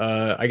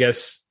 I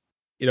guess,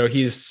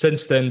 he's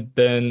since then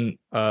been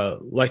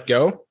let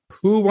go.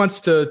 Who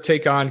wants to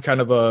take on kind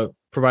of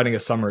providing a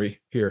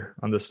summary here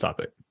on this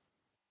topic?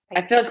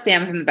 I feel like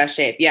Sam's in the best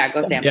shape. Yeah,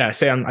 go Sam. Yeah,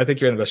 Sam, I think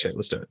you're in the best shape.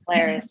 Let's do it.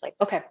 Hilarious.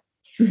 Okay.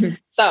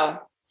 So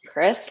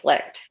Chris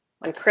Licht,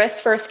 when Chris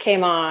first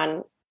came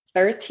on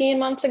 13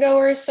 months ago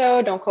or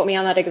so, don't quote me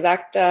on that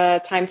exact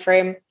time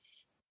frame,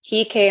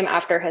 he came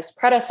after his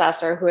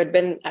predecessor, who had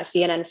been at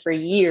CNN for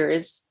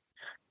years,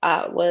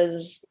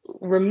 was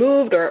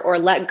removed or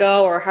let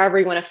go, or however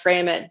you want to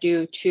frame it,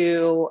 due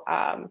to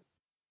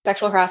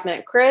sexual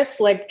harassment. Chris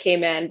Licht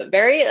came in, but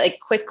very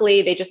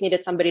quickly, they just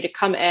needed somebody to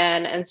come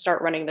in and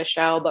start running the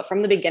show. But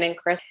from the beginning,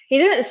 he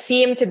didn't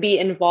seem to be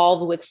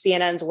involved with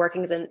CNN's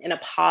workings in a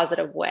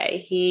positive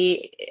way.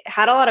 He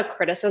had a lot of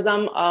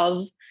criticism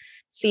of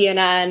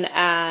CNN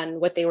and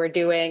what they were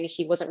doing.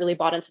 He wasn't really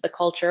bought into the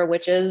culture,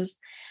 which is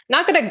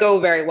not going to go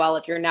very well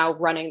if you're now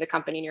running the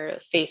company and you're the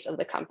face of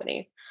the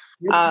company.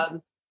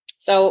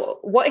 So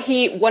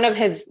one of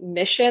his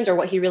missions, or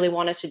what he really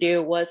wanted to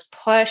do, was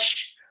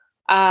push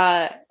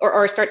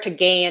or start to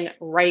gain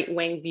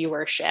right-wing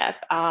viewership.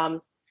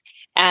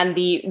 And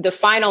the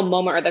final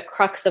moment, or the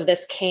crux of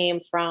this, came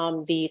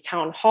from the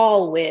town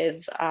hall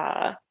with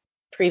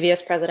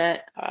previous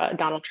president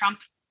Donald Trump.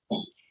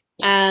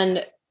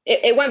 And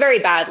it went very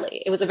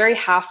badly. It was a very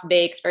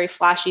half-baked, very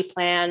flashy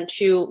plan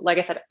to, like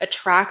I said,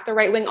 attract the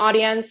right-wing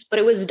audience, but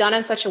it was done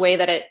in such a way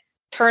that it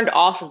turned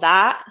off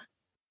that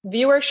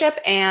viewership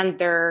and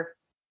their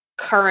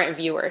current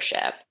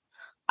viewership.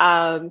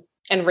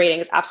 And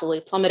ratings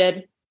absolutely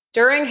plummeted.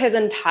 During his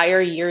entire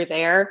year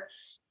there,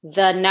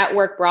 the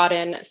network brought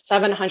in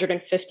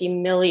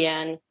 $750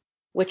 million,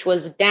 which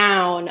was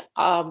down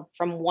from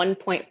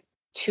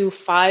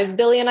 $1.25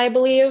 billion, I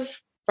believe,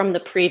 from the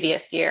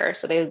previous year.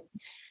 So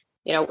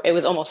it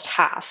was almost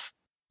half.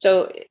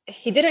 So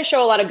he didn't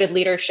show a lot of good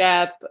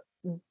leadership,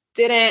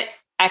 didn't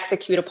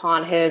execute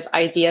upon his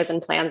ideas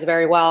and plans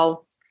very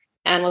well,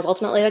 and was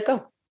ultimately let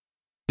go.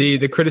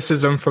 The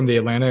criticism from the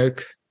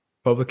Atlantic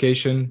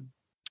publication,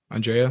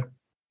 Andrea?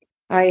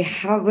 I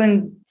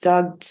haven't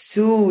dug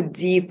too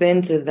deep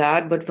into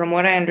that, but from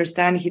what I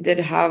understand, he did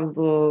have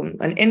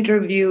an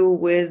interview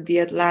with The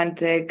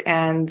Atlantic,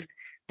 and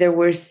there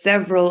were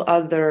several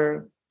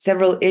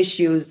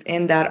issues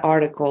in that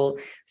article.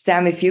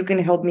 Sam, if you can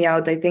help me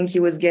out, I think he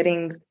was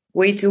getting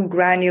way too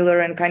granular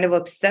and kind of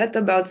upset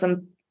about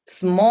some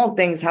small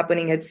things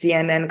happening at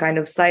CNN, kind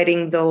of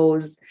citing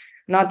those,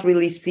 not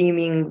really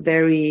seeming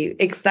very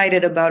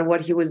excited about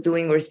what he was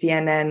doing, or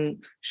CNN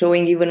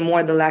showing even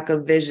more the lack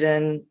of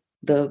vision,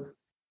 the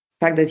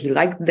fact that he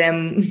liked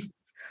them.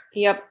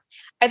 Yep.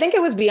 I think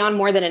it was beyond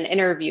more than an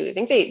interview. I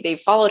think they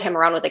followed him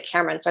around with a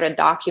camera and started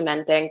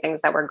documenting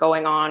things that were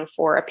going on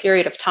for a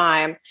period of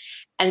time,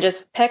 and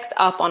just picked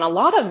up on a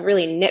lot of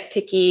really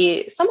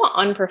nitpicky, somewhat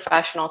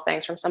unprofessional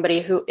things from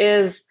somebody who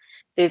is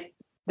the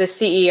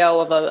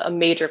CEO of a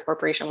major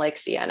corporation like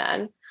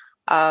CNN.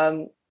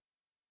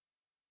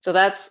 So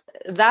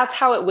that's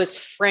how it was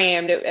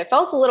framed. It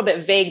felt a little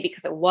bit vague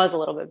because it was a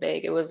little bit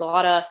vague. It was a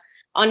lot of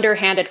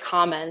underhanded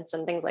comments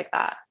and things like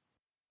that.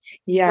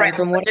 Yeah, right.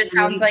 From what it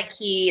sounds like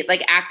he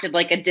acted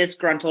like a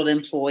disgruntled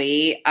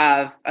employee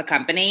of a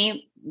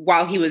company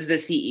while he was the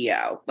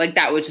CEO. Like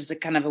that was just a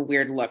kind of a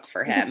weird look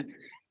for him.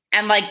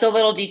 And like the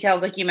little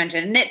details, like you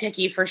mentioned,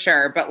 nitpicky for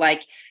sure, but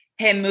like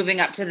him moving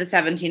up to the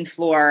 17th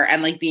floor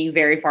and like being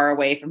very far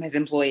away from his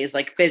employees,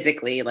 like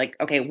physically, like,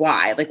 okay,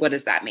 why? Like, what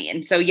does that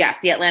mean? So yes,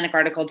 the Atlantic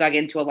article dug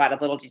into a lot of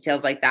little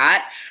details like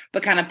that,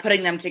 but kind of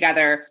putting them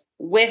together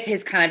with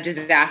his kind of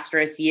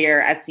disastrous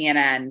year at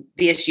CNN,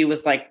 the issue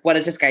was like, what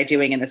is this guy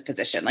doing in this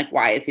position? Like,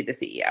 why is he the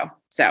CEO?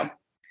 So.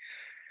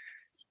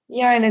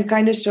 Yeah, and it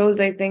kind of shows,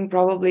 I think,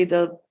 probably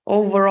the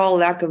overall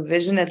lack of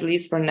vision, at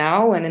least for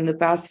now and in the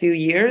past few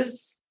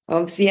years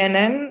of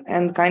CNN,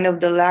 and kind of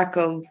the lack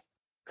of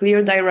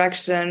clear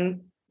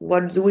direction.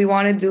 What do we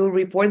want to do?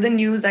 Report the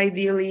news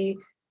ideally,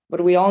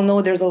 but we all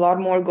know there's a lot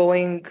more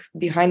going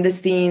behind the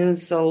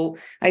scenes. So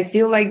I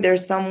feel like they're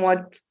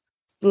somewhat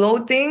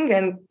floating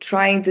and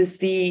trying to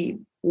see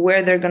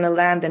where they're going to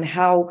land, and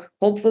how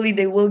hopefully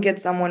they will get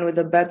someone with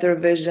a better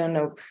vision,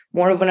 of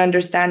more of an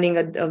understanding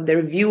of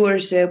their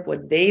viewership,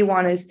 what they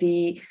want to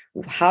see,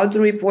 how to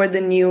report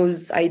the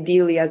news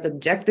ideally as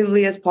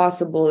objectively as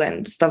possible,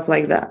 and stuff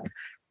like that.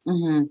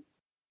 Mm-hmm.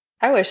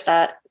 I wish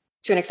that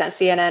to an extent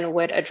CNN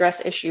would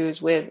address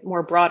issues with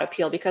more broad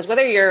appeal, because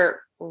whether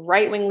you're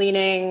right-wing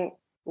leaning,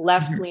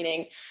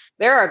 left-leaning,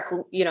 there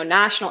are,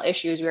 national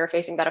issues we are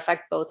facing that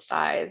affect both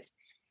sides.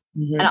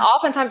 And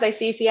oftentimes I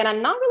see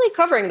CNN not really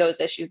covering those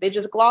issues. They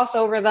just gloss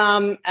over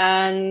them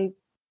and,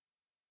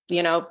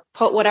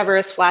 put whatever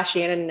is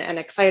flashy and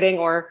exciting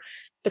or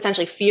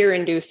potentially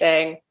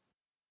fear-inducing,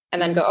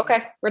 and then go,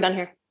 okay, we're done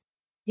here.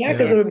 Yeah,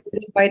 because we're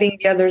fighting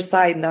the other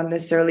side, not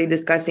necessarily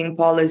discussing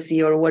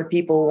policy or what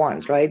people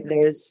want, right?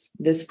 There's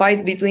this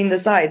fight between the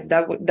sides.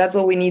 That's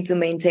what we need to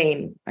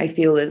maintain, I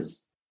feel,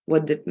 is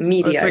what the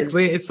media is.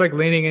 It's like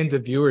leaning into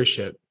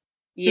viewership.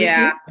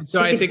 Yeah. And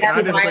so I think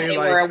honestly, they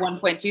were a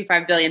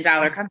 $1.25 billion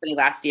company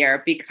last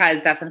year,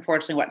 because that's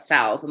unfortunately what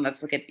sells, and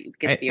that's what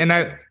gets and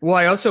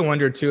I also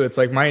wonder too, it's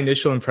like my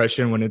initial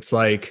impression when it's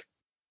like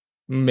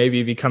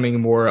maybe becoming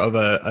more of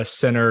a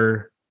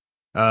center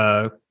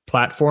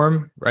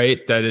platform,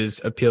 right, that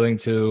is appealing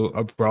to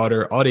a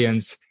broader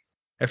audience.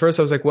 At first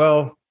I was like,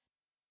 well,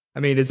 I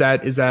mean, is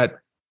that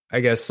I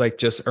guess like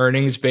just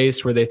earnings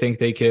based, where they think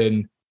they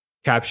can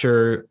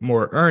capture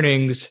more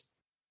earnings?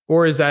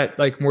 Or is that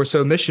like more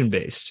so mission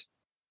based,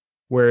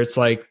 where it's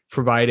like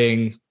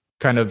providing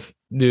kind of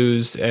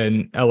news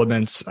and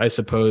elements, I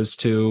suppose,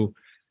 to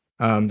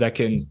that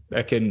can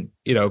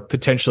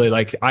potentially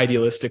like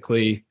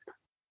idealistically,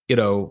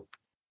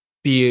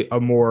 be a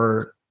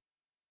more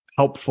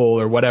helpful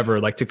or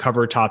whatever, like to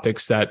cover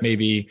topics that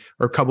maybe,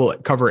 or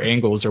cover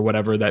angles or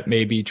whatever that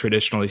maybe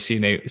traditionally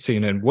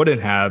CNN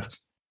wouldn't have.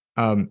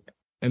 And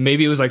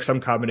maybe it was like some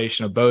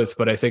combination of both,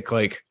 but I think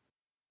like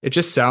it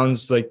just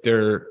sounds like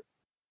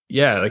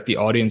like the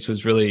audience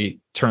was really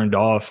turned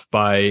off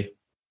by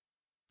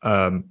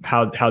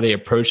how they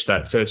approach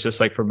that. So it's just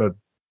like from a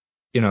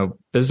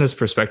business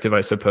perspective,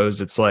 I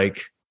suppose it's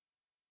like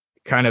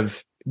kind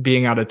of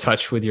being out of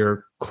touch with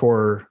your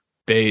core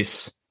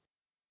base,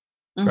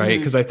 right?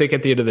 Because I think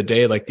at the end of the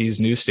day, like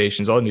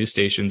all news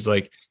stations,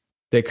 like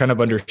they kind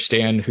of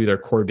understand who their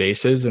core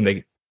base is, and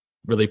they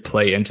really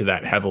play into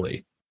that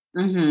heavily.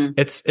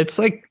 It's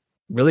like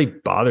really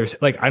bothers,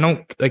 like I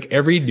don't like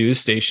every news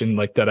station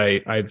like that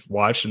I've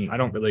watched, and I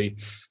don't really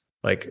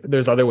like,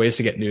 there's other ways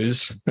to get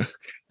news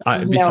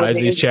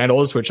besides these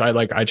channels, which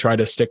I try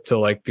to stick to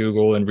like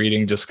Google and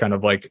reading just kind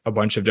of like a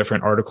bunch of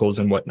different articles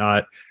and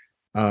whatnot,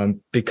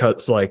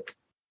 because like,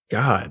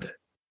 God,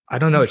 I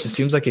don't know, it just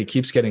seems like it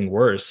keeps getting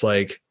worse.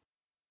 Like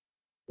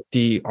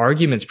the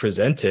arguments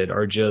presented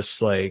are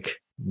just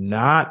like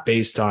not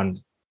based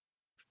on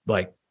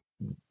like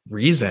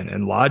reason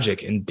and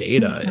logic and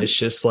data. It's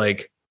just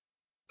like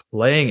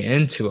playing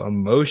into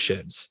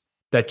emotions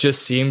that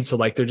just seem to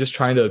like, they're just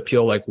trying to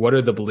appeal, like, what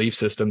are the belief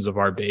systems of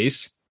our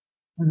base?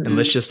 and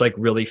let's just like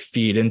really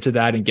feed into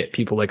that and get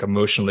people like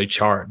emotionally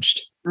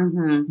charged.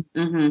 And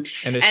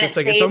it's just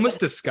like, it's almost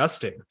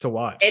disgusting to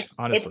watch,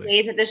 honestly. It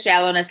stays at the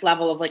shallowness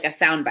level of like a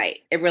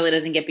soundbite. It really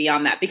doesn't get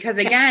beyond that, because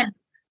again,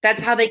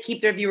 that's how they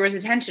keep their viewers'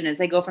 attention, is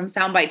they go from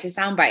soundbite to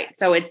soundbite.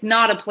 So it's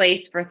not a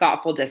place for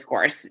thoughtful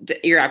discourse.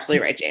 You're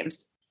absolutely right,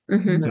 James.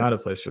 It's not a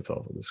place for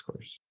thoughtful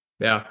discourse.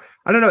 Yeah.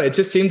 I don't know. It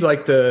just seemed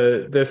like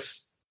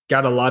this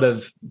got a lot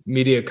of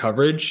media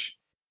coverage,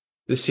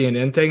 the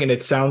CNN thing. And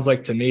it sounds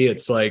like, to me,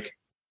 it's like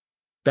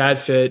bad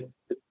fit,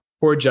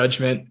 poor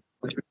judgment,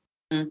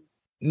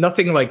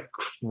 nothing like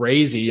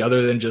crazy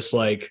other than just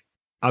like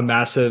a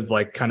massive,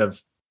 like kind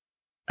of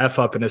F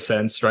up in a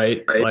sense,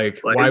 right? Like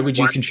why would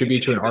you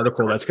contribute to an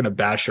article that's going to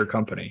bash your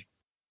company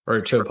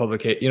or to a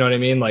publication? You know what I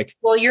mean? Like,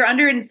 well, you're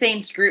under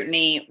insane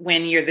scrutiny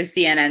when you're the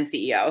CNN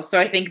CEO. So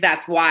I think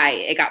that's why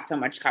it got so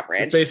much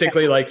coverage. It's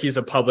basically like he's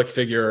a public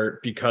figure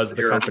because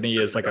the company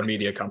is like a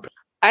media company.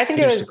 I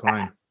think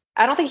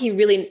I don't think he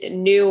really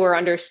knew or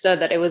understood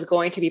that it was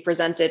going to be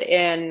presented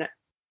in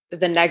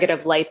the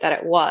negative light that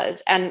it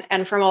was.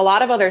 And from a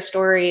lot of other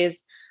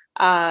stories,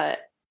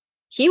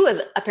 he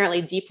was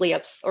apparently deeply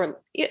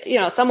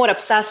somewhat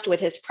obsessed with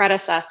his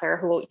predecessor,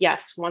 who,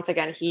 yes, once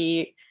again,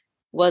 he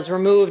was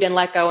removed and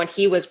let go and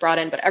he was brought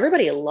in, but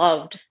everybody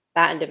loved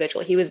that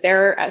individual. He was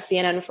there at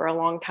CNN for a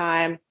long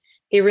time.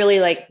 He really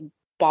like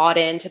bought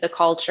into the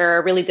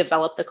culture, really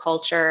developed the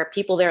culture.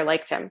 People there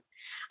liked him.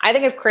 I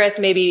think if Chris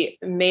maybe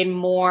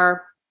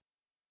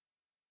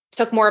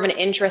took more of an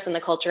interest in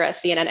the culture at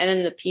CNN and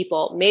in the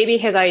people, maybe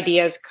his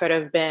ideas could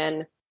have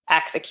been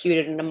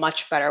executed in a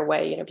much better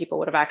way. You know, people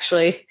would have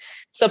actually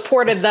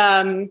supported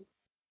them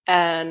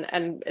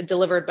and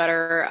delivered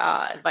better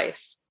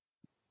advice.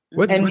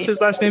 What's his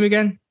last name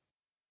again?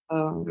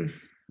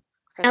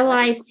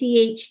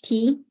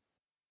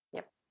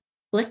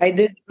 Licht. I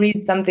did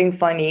read something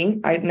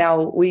funny.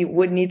 Now we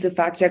would need to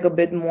fact check a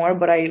bit more,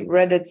 but I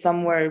read it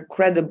somewhere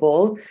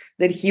credible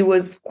that he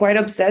was quite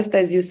obsessed,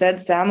 as you said,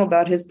 Sam,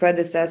 about his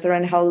predecessor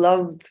and how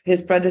loved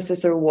his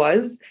predecessor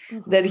was,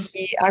 that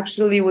he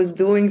actually was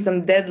doing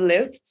some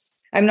deadlifts.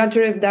 I'm not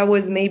sure if that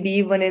was maybe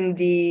even in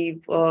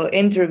the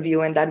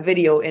interview, in that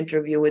video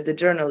interview with the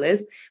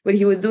journalist, but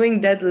he was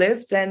doing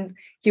deadlifts and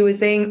he was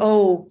saying,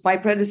 oh, my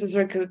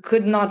predecessor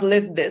could not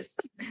lift this.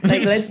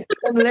 Like, let's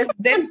lift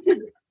this.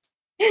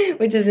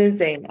 Which is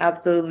insane,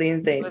 absolutely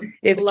insane.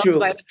 If loved true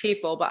by the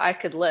people, but I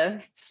could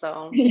lift,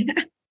 so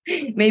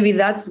maybe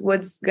that's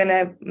what's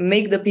gonna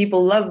make the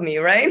people love me,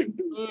 right?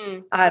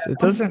 It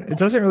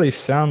doesn't really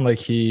sound like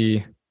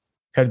he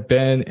had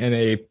been in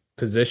a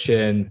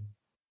position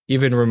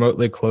even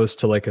remotely close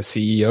to like a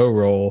CEO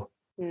role.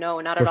 No,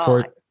 not at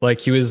all. Like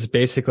he was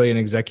basically an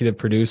executive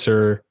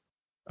producer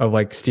of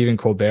like Stephen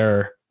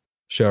Colbert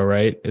show,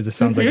 right? It just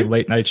sounds like a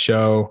late night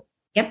show.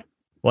 Yep.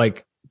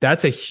 Like,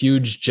 that's a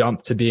huge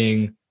jump to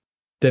being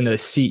then the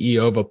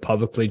CEO of a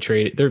publicly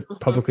traded. They're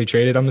publicly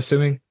traded, I'm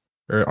assuming,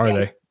 or are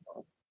they?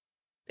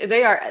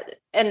 They are.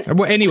 And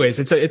well, anyways,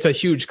 it's a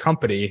huge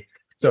company.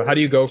 So how do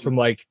you go from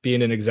like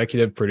being an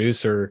executive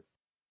producer?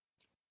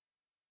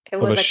 It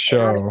was a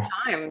chaotic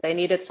time. They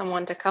needed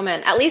someone to come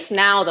in. At least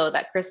now, though,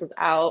 that Chris is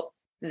out,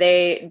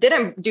 they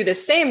didn't do the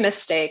same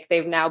mistake.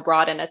 They've now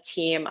brought in a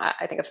team,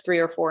 I think, of 3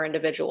 or 4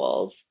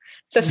 individuals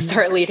to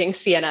start leading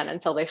CNN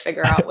until they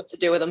figure out what to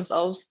do with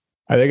themselves.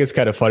 I think it's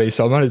kind of funny.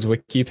 So I'm on his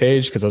wiki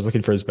page because I was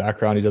looking for his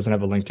background. He doesn't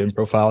have a LinkedIn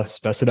profile.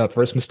 He's messed it up.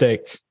 First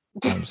mistake.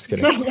 No, I'm just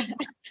kidding.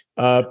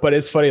 But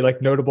it's funny,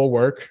 like notable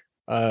work.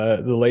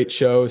 The Late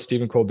Show,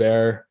 Stephen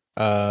Colbert.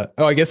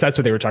 I guess that's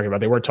what they were talking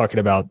about. They weren't talking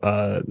about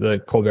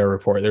the Colbert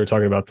Report. They were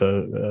talking about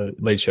the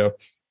Late Show.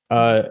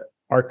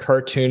 Our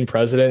cartoon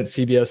president,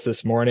 CBS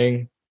This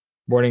Morning,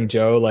 Morning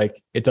Joe.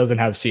 Like, it doesn't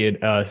have CEO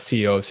of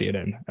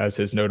CNN as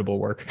his notable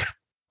work.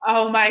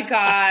 Oh my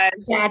God.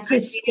 That's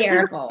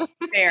hysterical.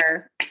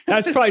 Fair.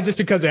 That's probably just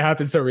because it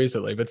happened so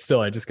recently, but still,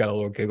 I just got a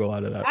little giggle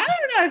out of that. I don't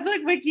know. I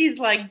feel like Wiki's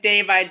like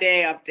day by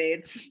day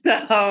updates.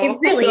 So it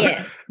really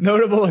is.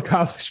 Notable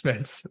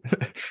accomplishments.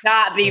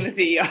 Not being the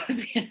CEO of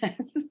CNN.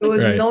 It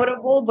was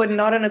notable, but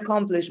not an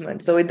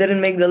accomplishment. So it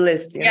didn't make the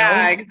list. You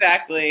know?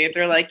 Exactly.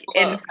 They're like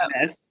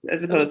infamous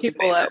as opposed to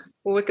people at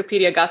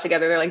Wikipedia got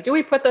together. They're like, do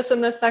we put this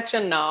in this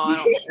section? No, I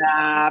don't.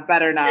 Nah,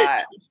 better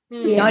not.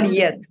 Not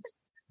yet.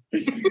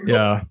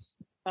 Yeah.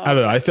 I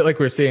don't know. I feel like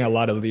we're seeing a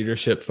lot of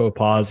leadership faux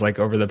pas like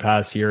over the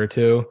past year or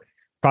two.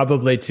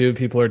 Probably too,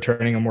 people are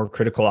turning a more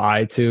critical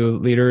eye to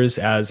leaders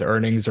as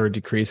earnings are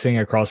decreasing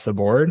across the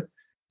board.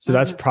 So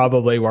that's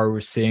probably why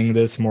we're seeing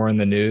this more in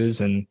the news.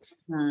 And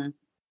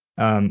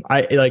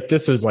I like,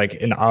 this was like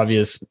an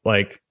obvious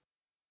like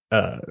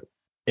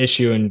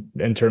issue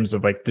in terms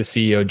of like the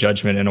CEO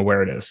judgment and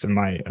awareness, in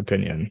my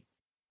opinion.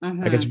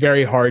 Like, it's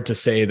very hard to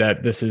say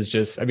that this is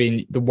just, I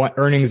mean,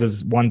 earnings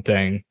is one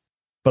thing,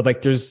 but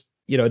like there's,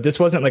 this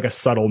wasn't like a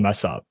subtle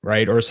mess up,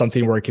 right? Or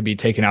something where it could be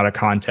taken out of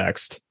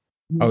context.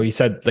 Oh, he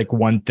said like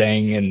one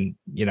thing and,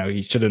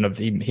 he shouldn't have,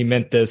 he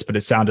meant this, but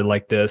it sounded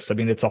like this. I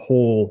mean, it's a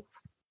whole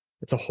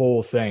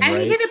thing, and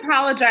right? He did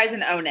apologize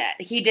and own it.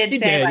 He did.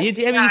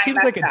 He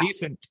seems like a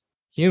decent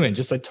human,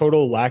 just like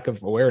total lack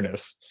of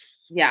awareness.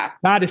 Yeah.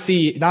 not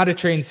a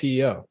trained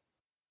CEO,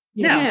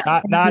 No.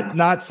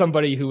 not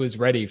somebody who was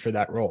ready for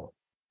that role.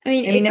 I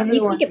mean, if you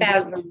everyone think about,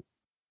 has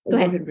go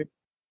ahead. Bridget.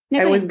 No,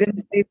 I go was ahead. going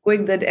to say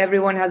quick that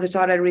everyone has a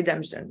shot at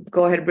redemption.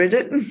 Go ahead,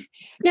 Bridget.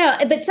 No,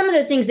 but some of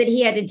the things that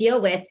he had to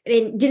deal with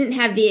and didn't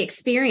have the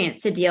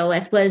experience to deal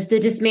with was the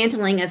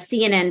dismantling of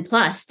CNN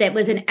Plus. That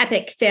was an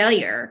epic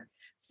failure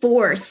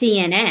for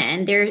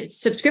CNN. Their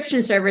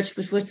subscription service,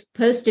 which was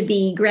supposed to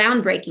be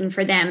groundbreaking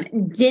for them,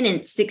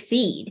 didn't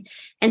succeed.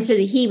 And so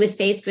he was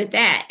faced with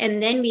that.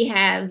 And then we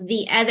have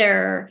the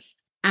other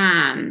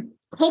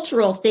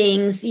cultural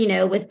things,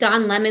 with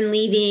Don Lemon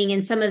leaving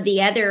and some of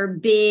the other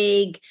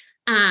big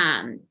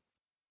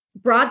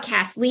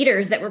broadcast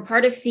leaders that were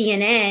part of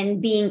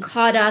CNN being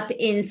caught up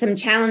in some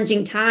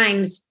challenging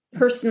times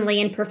personally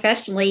and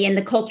professionally in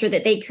the culture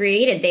that they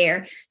created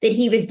there that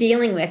he was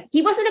dealing with.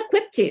 He wasn't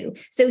equipped to.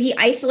 So he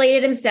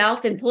isolated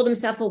himself and pulled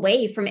himself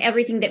away from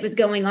everything that was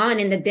going on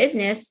in the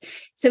business.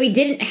 So he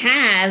didn't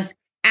have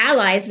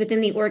allies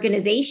within the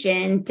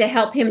organization to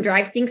help him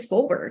drive things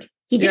forward.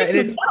 He did it to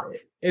himself.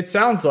 It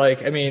sounds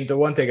like, I mean, the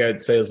one thing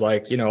I'd say is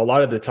like, a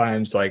lot of the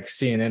times like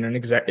CNN and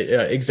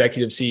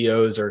executive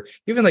CEOs or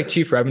even like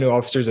chief revenue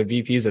officers or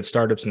VPs at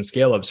startups and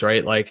scale-ups,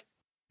 right? Like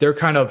they're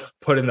kind of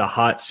put in the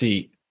hot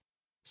seat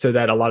so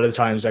that a lot of the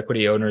times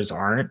equity owners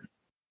aren't.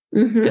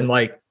 Mm-hmm. And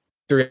like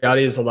the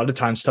reality is a lot of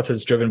times stuff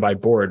is driven by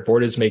board.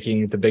 Board is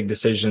making the big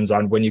decisions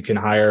on when you can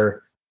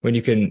hire, when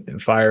you can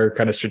fire,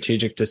 kind of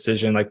strategic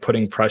decision, like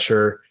putting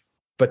pressure,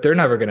 but they're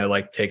never going to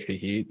like take the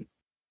heat.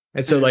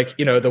 And so like,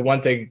 the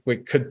one thing we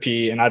could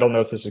be, and I don't know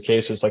if this is the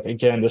case, is like,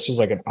 again, this was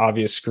like an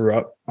obvious screw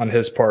up on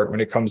his part when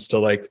it comes to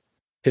like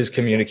his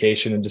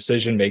communication and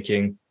decision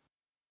making.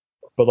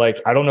 But like,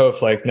 I don't know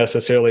if like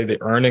necessarily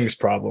the earnings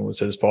problem was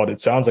his fault.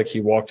 It sounds like he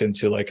walked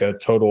into like a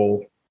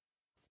total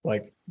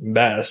like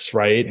mess,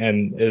 right?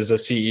 And is a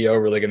CEO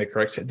really going to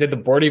correct it? Did the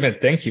board even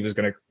think he was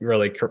going to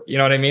really, you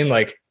know what I mean?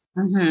 Like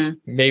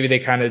maybe they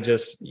kind of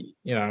just,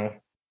 Yeah.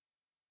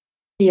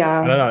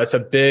 I don't know. It's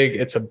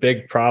a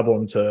big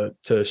problem to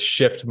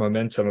shift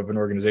momentum of an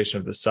organization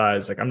of this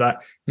size. Like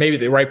maybe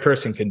the right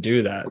person can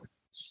do that.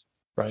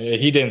 Right.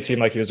 He didn't seem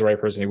like he was the right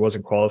person. He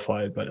wasn't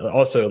qualified, but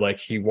also like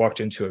he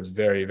walked into a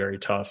very, very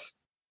tough.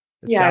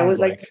 It was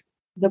like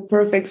the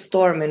perfect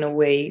storm in a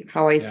way,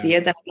 how I see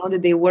it. And I know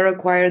that they were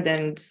acquired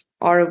and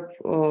are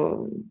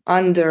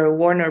under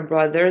Warner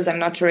Brothers. I'm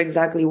not sure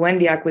exactly when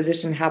the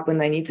acquisition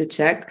happened. I need to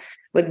check,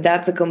 but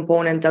that's a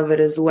component of it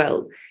as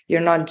well.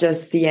 You're not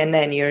just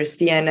CNN, you're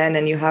CNN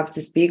and you have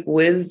to speak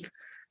with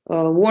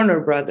Warner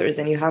Brothers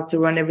and you have to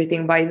run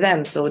everything by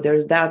them. So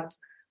there's that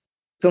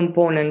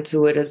component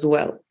to it as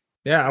well.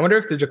 Yeah. I wonder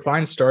if the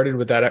decline started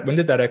with that. When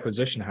did that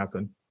acquisition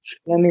happen?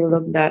 Let me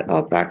look that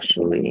up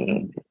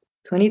actually.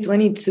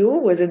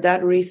 2022, was it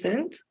that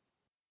recent?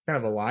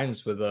 Kind of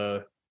aligns with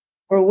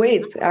Or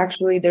wait,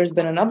 actually there's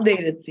been an update.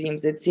 It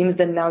seems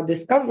that now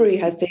Discovery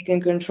has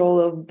taken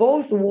control of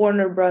both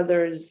Warner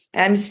Brothers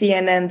and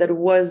CNN that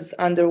was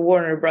under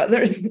Warner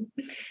Brothers.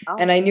 Oh.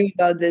 And I knew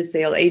about this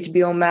sale.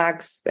 HBO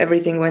Max,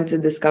 everything went to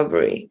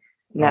Discovery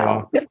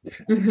now. Oh,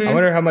 wow. I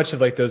wonder how much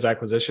of like those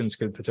acquisitions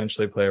could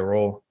potentially play a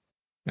role.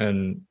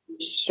 And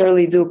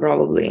surely do,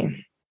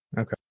 probably.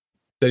 Okay.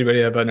 Does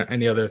anybody have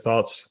any other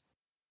thoughts?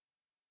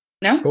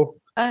 No.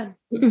 Cool.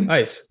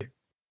 Nice.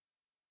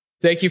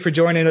 Thank you for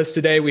joining us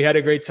today. We had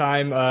a great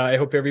time. I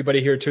hope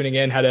everybody here tuning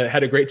in had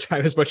a great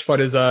time, as much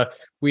fun as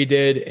we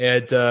did.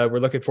 And we're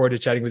looking forward to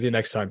chatting with you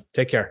next time.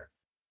 Take care.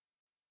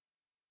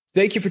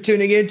 Thank you for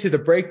tuning in to the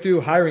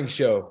Breakthrough Hiring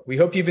Show. We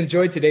hope you've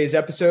enjoyed today's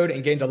episode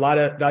and gained a lot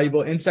of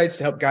valuable insights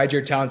to help guide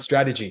your talent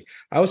strategy.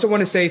 I also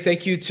want to say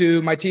thank you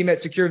to my team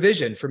at Secure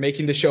Vision for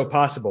making the show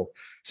possible.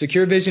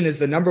 Secure Vision is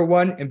the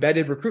 #1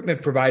 embedded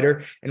recruitment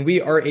provider, and we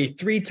are a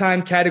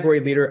 3-time category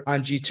leader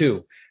on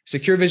G2.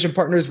 Secure Vision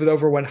partners with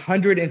over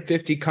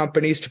 150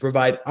 companies to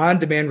provide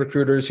on-demand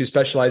recruiters who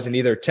specialize in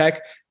either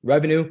tech,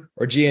 revenue,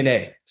 or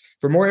G&A.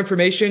 For more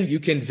information, you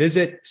can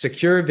visit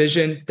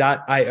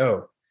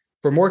securevision.io.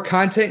 For more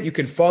content, you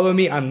can follow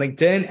me on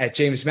LinkedIn at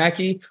James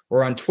Mackey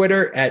or on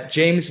Twitter at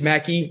James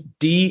Mackey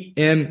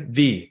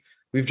DMV.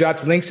 We've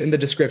dropped links in the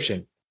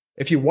description.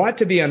 If you want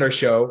to be on our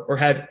show or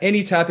have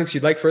any topics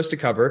you'd like for us to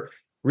cover,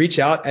 reach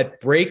out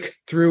at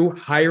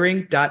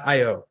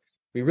breakthroughhiring.io.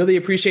 We really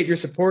appreciate your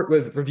support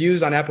with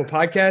reviews on Apple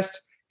Podcasts.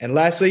 And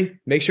lastly,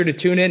 make sure to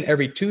tune in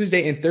every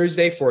Tuesday and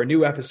Thursday for a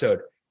new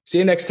episode. See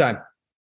you next time.